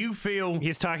 because you feel...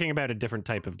 He's talking about a different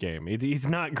type of game. He's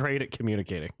not great at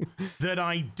communicating. that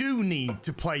I do need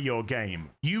to play your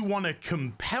game. You want to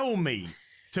compel me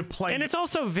to play... And it's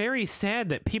also very sad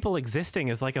that people existing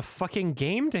is like a fucking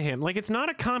game to him. Like, it's not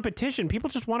a competition. People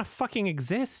just want to fucking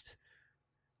exist.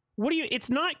 What do you...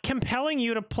 It's not compelling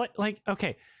you to play... Like,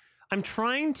 okay.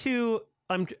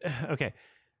 Okay.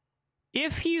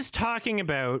 If he's talking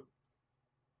about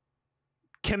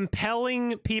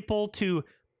compelling people to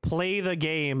play the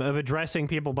game of addressing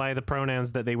people by the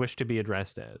pronouns that they wish to be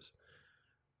addressed as,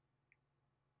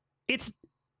 it's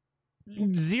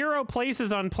 0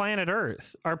 places on planet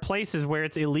Earth are places where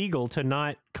it's illegal to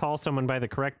not call someone by the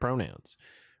correct pronouns,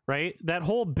 right? That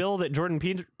whole bill that Jordan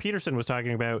Peterson was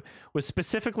talking about was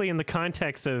specifically in the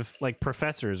context of like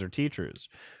professors or teachers,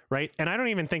 right? And I don't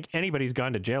even think anybody's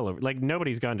gone to jail over, like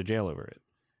nobody's gone to jail over it.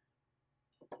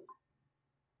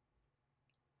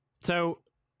 So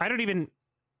I don't even,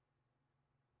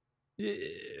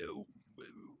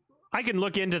 I can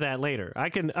look into that later. I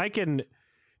can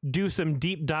do some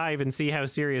deep dive and see how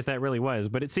serious that really was.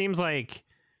 But it seems like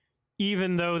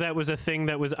even though that was a thing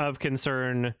that was of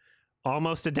concern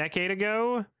almost a decade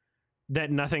ago,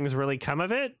 that nothing's really come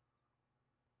of it,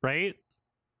 right?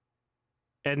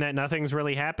 And that nothing's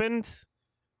really happened.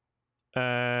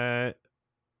 But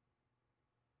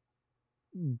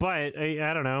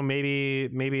I don't know,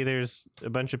 maybe there's a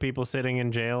bunch of people sitting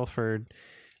in jail for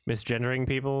misgendering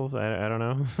people. I don't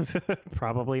know.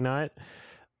 Probably not.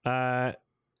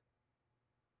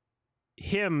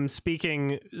 Him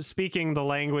speaking the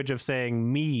language of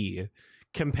saying me,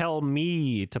 compel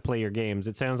me to play your games.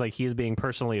 It sounds like he's being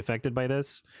personally affected by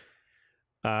this.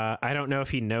 I don't know if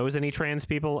he knows any trans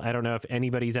people. I don't know if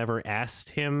anybody's ever asked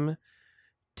him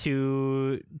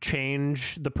to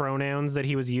change the pronouns that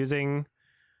he was using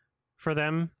for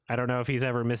them. I don't know if he's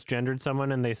ever misgendered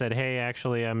someone and they said, hey,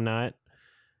 actually, I'm not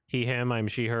he, him, I'm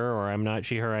she, her, or I'm not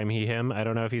she, her, I'm he, him. I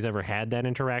don't know if he's ever had that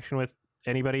interaction with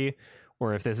anybody,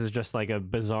 or if this is just like a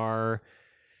bizarre,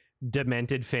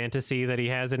 demented fantasy that he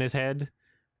has in his head.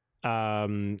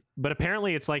 But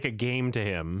apparently it's like a game to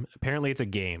him. Apparently it's a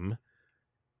game,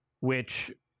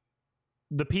 which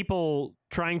the people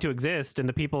trying to exist and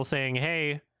the people saying,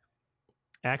 hey,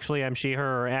 actually I'm she,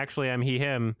 her, or actually I'm he,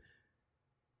 him,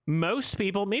 most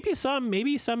people, maybe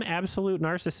some absolute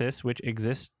narcissists, which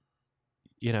exist,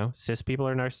 you know, cis people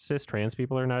are narcissists, trans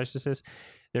people are narcissists.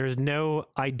 There's no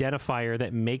identifier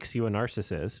that makes you a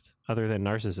narcissist other than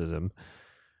narcissism.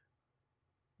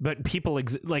 But people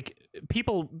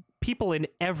people in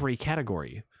every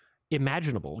category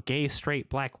imaginable, gay, straight,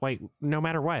 black, white, no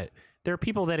matter what. There are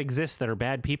people that exist that are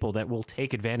bad people that will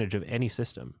take advantage of any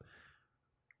system.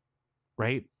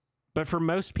 Right? But for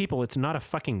most people, it's not a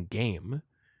fucking game.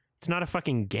 It's not a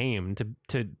fucking game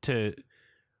to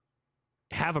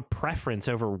have a preference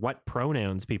over what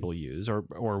pronouns people use or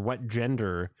what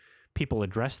gender people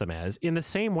address them as, in the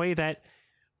same way that,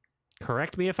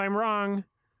 correct me if I'm wrong,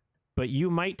 but you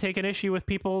might take an issue with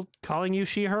people calling you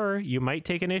she, her. You might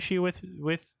take an issue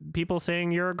with people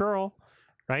saying you're a girl,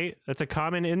 right? That's a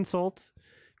common insult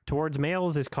towards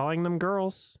males, is calling them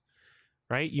girls,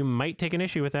 right? You might take an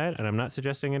issue with that, and I'm not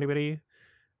suggesting anybody,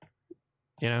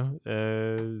 you know,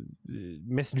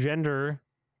 misgender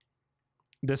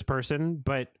this person,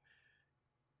 but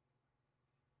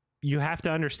you have to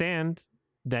understand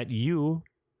that you,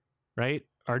 right,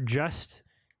 are just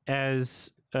as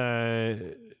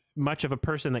much of a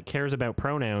person that cares about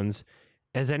pronouns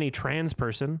as any trans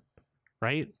person,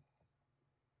 right?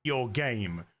 Your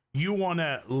game. You want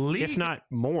to if not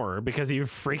more, because you're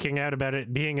freaking out about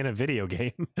it being in a video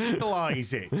game.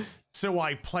 legalize it, so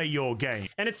I play your game.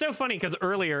 And it's so funny because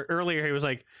earlier he was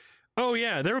like, oh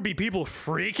yeah, there would be people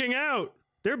freaking out.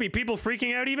 There would be people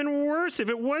freaking out even worse if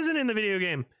it wasn't in the video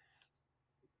game.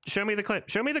 Show me the clip.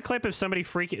 Show me the clip of somebody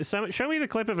show me the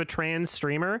clip of a trans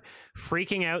streamer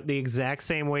freaking out the exact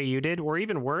same way you did, or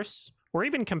even worse, or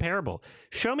even comparable.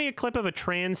 Show me a clip of a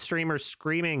trans streamer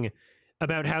screaming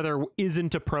about how there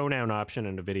isn't a pronoun option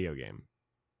in a video game.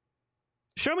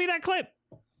 Show me that clip.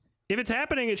 If it's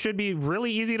happening, it should be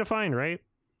really easy to find, right?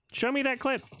 Show me that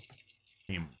clip.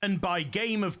 And by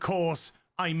game, of course,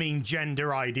 I mean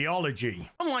gender ideology.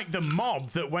 Unlike the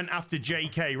mob that went after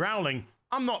J.K. Rowling,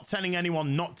 I'm not telling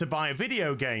anyone not to buy a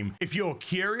video game. If you're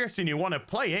curious and you want to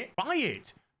play it, buy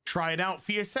it. Try it out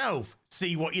for yourself.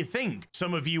 See what you think.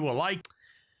 Some of you will like.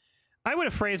 I would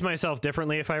have phrased myself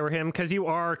differently if I were him, because you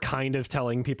are kind of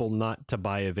telling people not to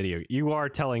buy a video. You are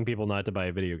telling people not to buy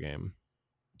a video game.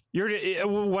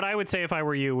 What I would say if I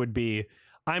were you would be,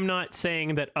 I'm not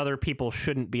saying that other people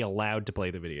shouldn't be allowed to play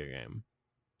the video game.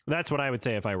 That's what I would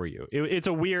say if I were you. It's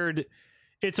a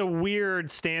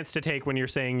weird stance to take when you're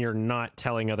saying you're not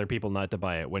telling other people not to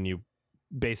buy it, when you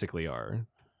basically are.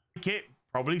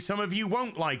 Probably some of you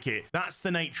won't like it. That's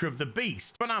the nature of the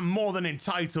beast. But I'm more than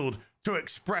entitled to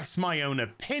express my own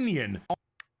opinion.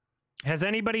 Has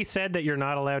anybody said that you're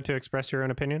not allowed to express your own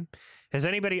opinion? Has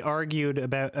anybody argued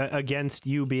about against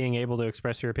you being able to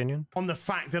express your opinion? On the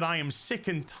fact that I am sick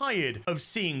and tired of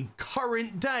seeing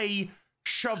current day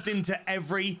shoved into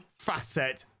every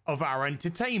facet of our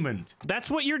entertainment. That's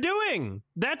what you're doing.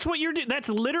 That's what you're that's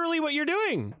literally what you're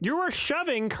doing. You are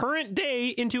shoving current day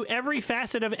into every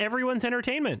facet of everyone's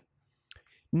entertainment.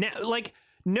 Now, like,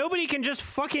 nobody can just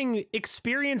fucking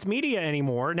experience media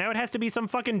anymore. Now it has to be some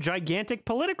fucking gigantic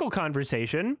political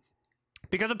conversation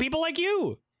because of people like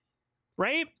you,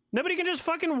 right? Nobody can just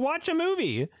fucking watch a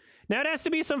movie. Now it has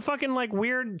to be some fucking like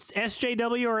weird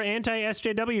SJW or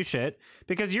anti-SJW shit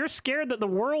because you're scared that the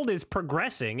world is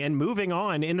progressing and moving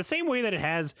on in the same way that it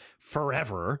has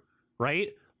forever, right?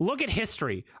 Look at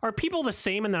history. Are people the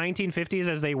same in the 1950s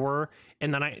as they were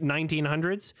in the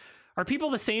 1900s? Are people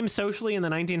the same socially in the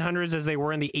 1900s as they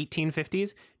were in the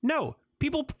 1850s? No.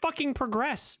 People fucking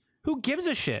progress. Who gives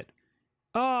a shit?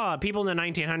 Oh, people in the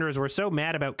 1900s were so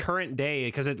mad about current day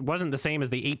because it wasn't the same as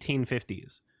the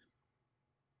 1850s.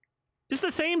 It's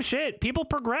the same shit. People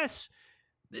progress.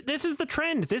 This is the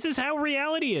trend. This is how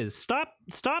reality is.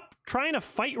 Stop trying to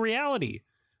fight reality.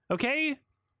 Okay?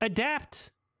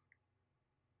 Adapt.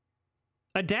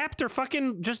 Adapt or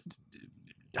fucking just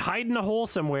hide in a hole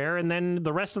somewhere and then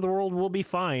the rest of the world will be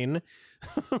fine.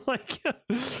 like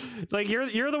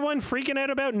you're the one freaking out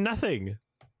about nothing.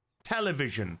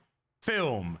 Television,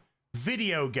 film,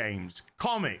 video games,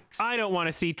 comics. I don't want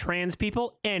to see trans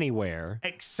people anywhere.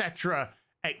 Etc.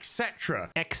 Etc.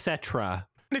 Etc.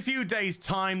 In a few days'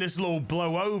 time, this will all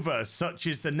blow over, such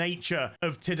is the nature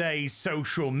of today's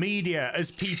social media,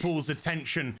 as people's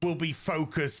attention will be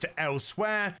focused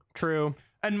elsewhere. True.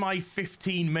 And my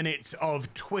 15 minutes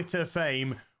of Twitter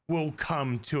fame will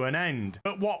come to an end.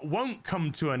 But what won't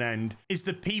come to an end is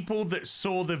the people that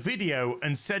saw the video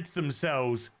and said to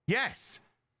themselves, yes,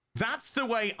 that's the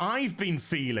way I've been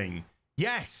feeling.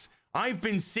 Yes, I've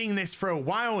been seeing this for a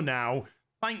while now.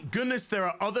 Thank goodness there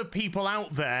are other people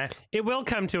out there. It will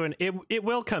come to an it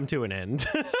will come to an end.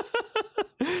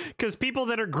 Because people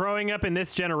that are growing up in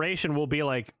this generation will be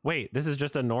like, wait, this is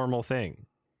just a normal thing.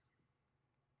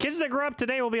 Kids that grow up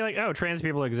today will be like, oh, trans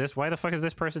people exist. Why the fuck is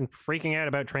this person freaking out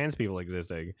about trans people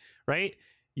existing? Right?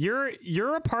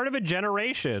 You're a part of a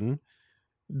generation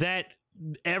that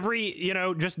every,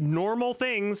 just normal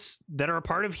things that are a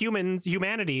part of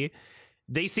humanity,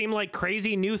 they seem like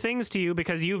crazy new things to you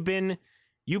because you've been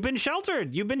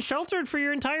sheltered. You've been sheltered for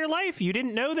your entire life. You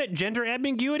didn't know that gender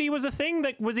ambiguity was a thing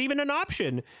that was even an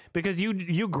option because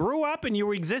you grew up and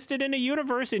you existed in a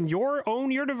universe, in your own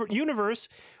universe,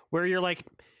 where you're like,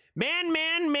 man,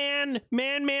 man, man,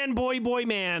 man, man, boy, boy,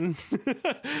 man,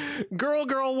 girl,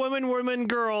 girl, woman, woman,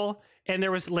 girl. And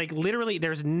there was like literally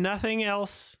there's nothing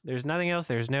else. There's nothing else.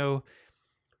 There's no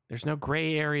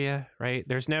gray area, right?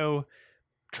 There's no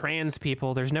trans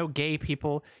people. There's no gay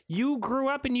people. You grew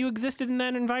up and you existed in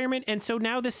that environment, and so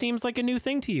now this seems like a new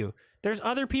thing to you. There's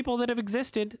other people that have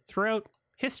existed throughout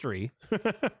history,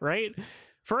 right?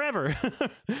 Forever,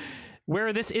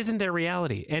 where this isn't their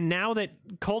reality. And now that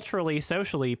culturally,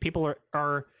 socially, people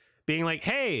are being like,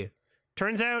 hey,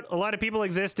 turns out a lot of people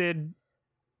existed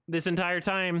this entire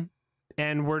time,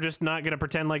 and we're just not going to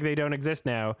pretend like they don't exist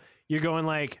now. You're going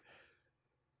like,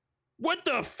 what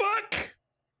the fuck?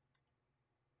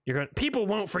 You're going, people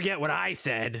won't forget what I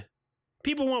said.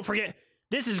 People won't forget.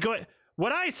 This is going,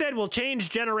 what I said will change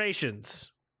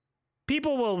generations.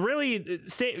 People will really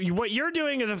stay, what you're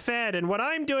doing is a fad, and what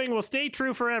I'm doing will stay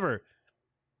true forever.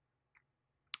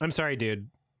 I'm sorry, dude,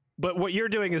 but what you're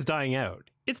doing is dying out.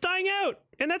 It's dying out,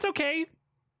 and that's okay.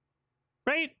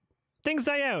 Right? Things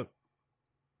die out.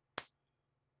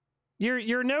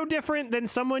 You're no different than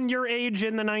someone your age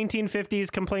in the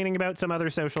 1950s complaining about some other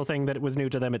social thing that was new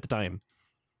to them at the time.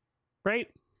 Right?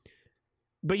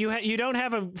 But you don't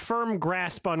have a firm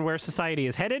grasp on where society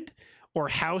is headed or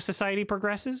how society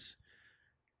progresses.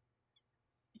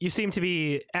 You seem to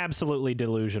be absolutely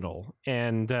delusional,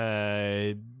 and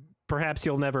perhaps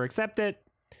you'll never accept it,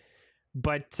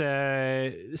 but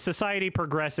society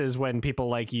progresses when people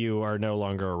like you are no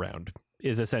longer around,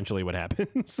 is essentially what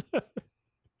happens.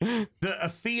 That are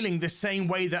feeling the same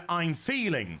way that I'm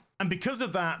feeling. And because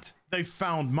of that, they've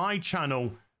found my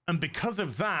channel. And because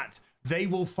of that, they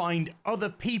will find other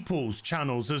people's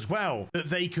channels as well,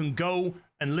 that they can go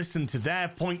and listen to their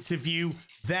points of view,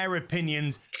 their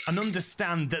opinions, and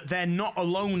understand that they're not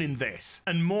alone in this.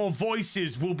 And more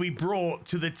voices will be brought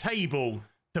to the table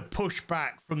to push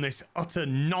back from this utter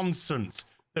nonsense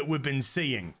that we've been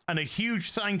seeing. And a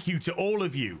huge thank you to all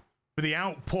of you for the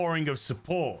outpouring of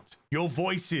support. Your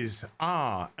voices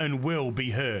are and will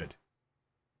be heard.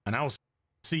 And I'll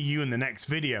see you in the next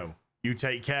video. You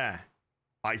take care.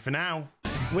 Bye for now.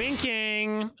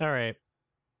 Winking. All right.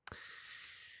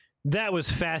 That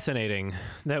was fascinating.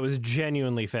 That was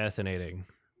genuinely fascinating.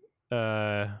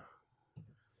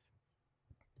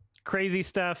 Crazy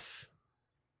stuff.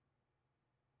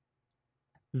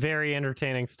 Very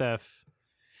entertaining stuff.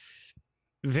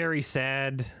 Very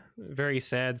sad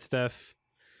stuff.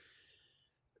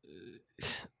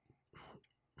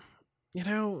 You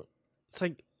know, it's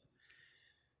like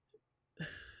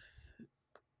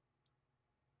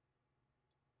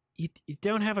you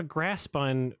don't have a grasp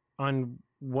on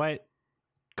what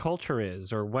culture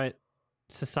is, or what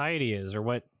society is, or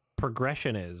what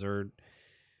progression is, or,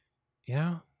 you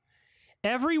know,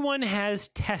 everyone has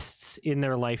tests in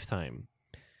their lifetime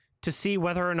to see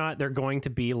whether or not they're going to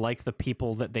be like the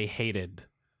people that they hated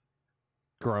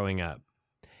growing up.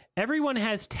 Everyone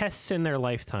has tests in their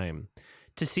lifetime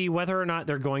to see whether or not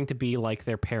they're going to be like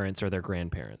their parents or their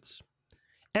grandparents.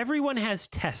 Everyone has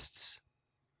tests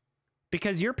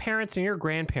because your parents and your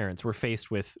grandparents were faced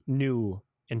with new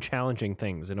and challenging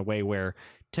things in a way where,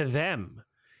 to them,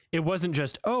 it wasn't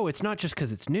just, oh, it's not just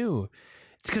because it's new.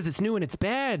 It's because it's new and it's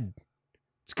bad.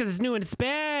 It's because it's new and it's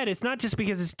bad. It's not just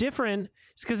because it's different.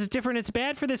 It's because it's different and it's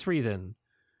bad for this reason.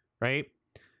 Right?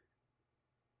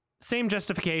 Same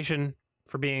justification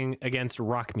for being against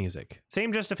rock music.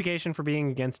 Same justification for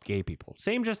being against gay people.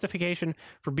 Same justification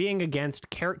for being against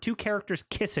two characters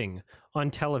kissing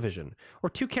on television, or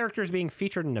two characters being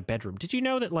featured in a bedroom. Did you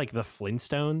know that, like, the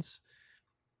Flintstones,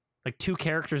 like, two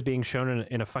characters being shown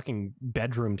in a fucking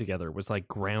bedroom together was, like,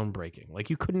 groundbreaking? Like,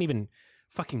 you couldn't even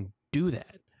fucking do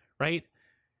that, right?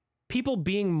 People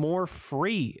being more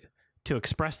free to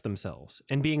express themselves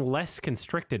and being less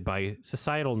constricted by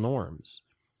societal norms.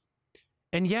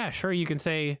 And yeah, sure, you can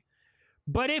say,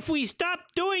 but if we stop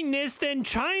doing this, then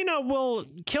China will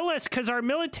kill us because our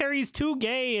military is too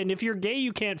gay, and if you're gay,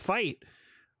 you can't fight.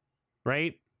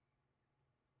 Right?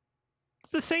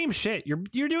 It's the same shit.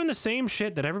 You're doing the same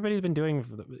shit that everybody's been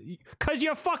doing because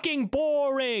you're fucking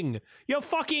boring. You're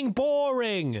fucking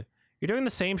boring. You're doing the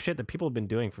same shit that people have been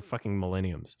doing for fucking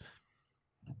millenniums.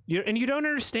 And you don't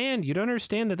understand. You don't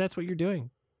understand that that's what you're doing.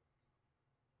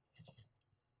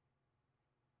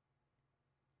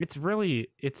 It's really,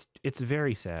 it's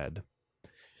very sad.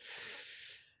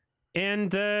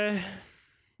 And,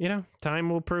 you know,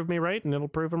 time will prove me right and it'll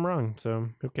prove him wrong. So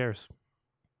who cares?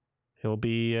 He'll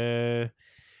be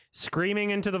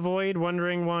screaming into the void,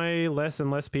 wondering why less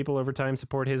and less people over time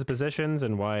support his positions,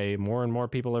 and why more and more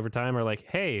people over time are like,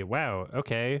 hey, wow,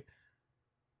 okay.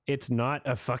 It's not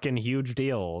a fucking huge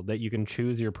deal that you can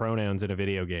choose your pronouns in a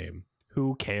video game.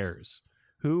 Who cares?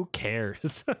 Who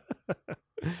cares?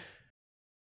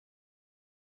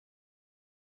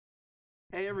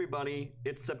 Hey everybody,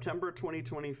 it's September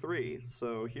 2023,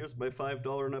 so here's my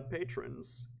 $5 and up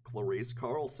patrons. Clarice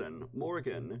Carlson,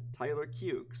 Morgan, Tyler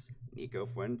Cukes, Nico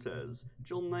Fuentes,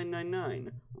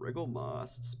 Jill999, Wriggle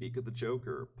Moss, Speak of the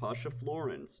Joker, Pasha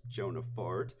Florence, Jonah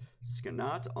Fart,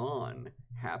 Skanat On,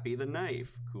 Happy the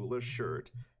Knife, Coolest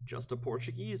Shirt, Just a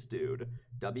Portuguese Dude,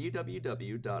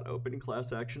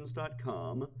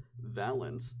 www.openclassactions.com,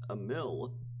 Valence,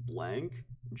 Emil, Blank,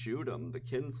 Judum, the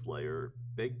Kinslayer,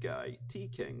 Big Guy,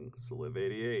 T-King,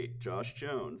 Saliv88, Josh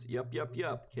Jones, Yup,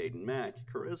 Caden Mack,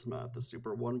 Charisma, the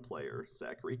Super One Player,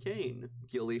 Zachary Kane,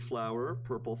 Gillyflower,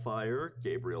 Purple Fire,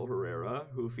 Gabriel Herrera,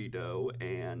 Hoofy Doe,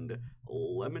 and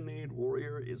Lemonade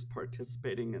Warrior is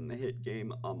participating in the hit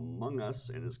game Among Us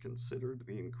and is considered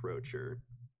the encroacher.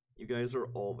 You guys are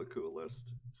all the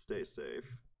coolest. Stay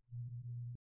safe.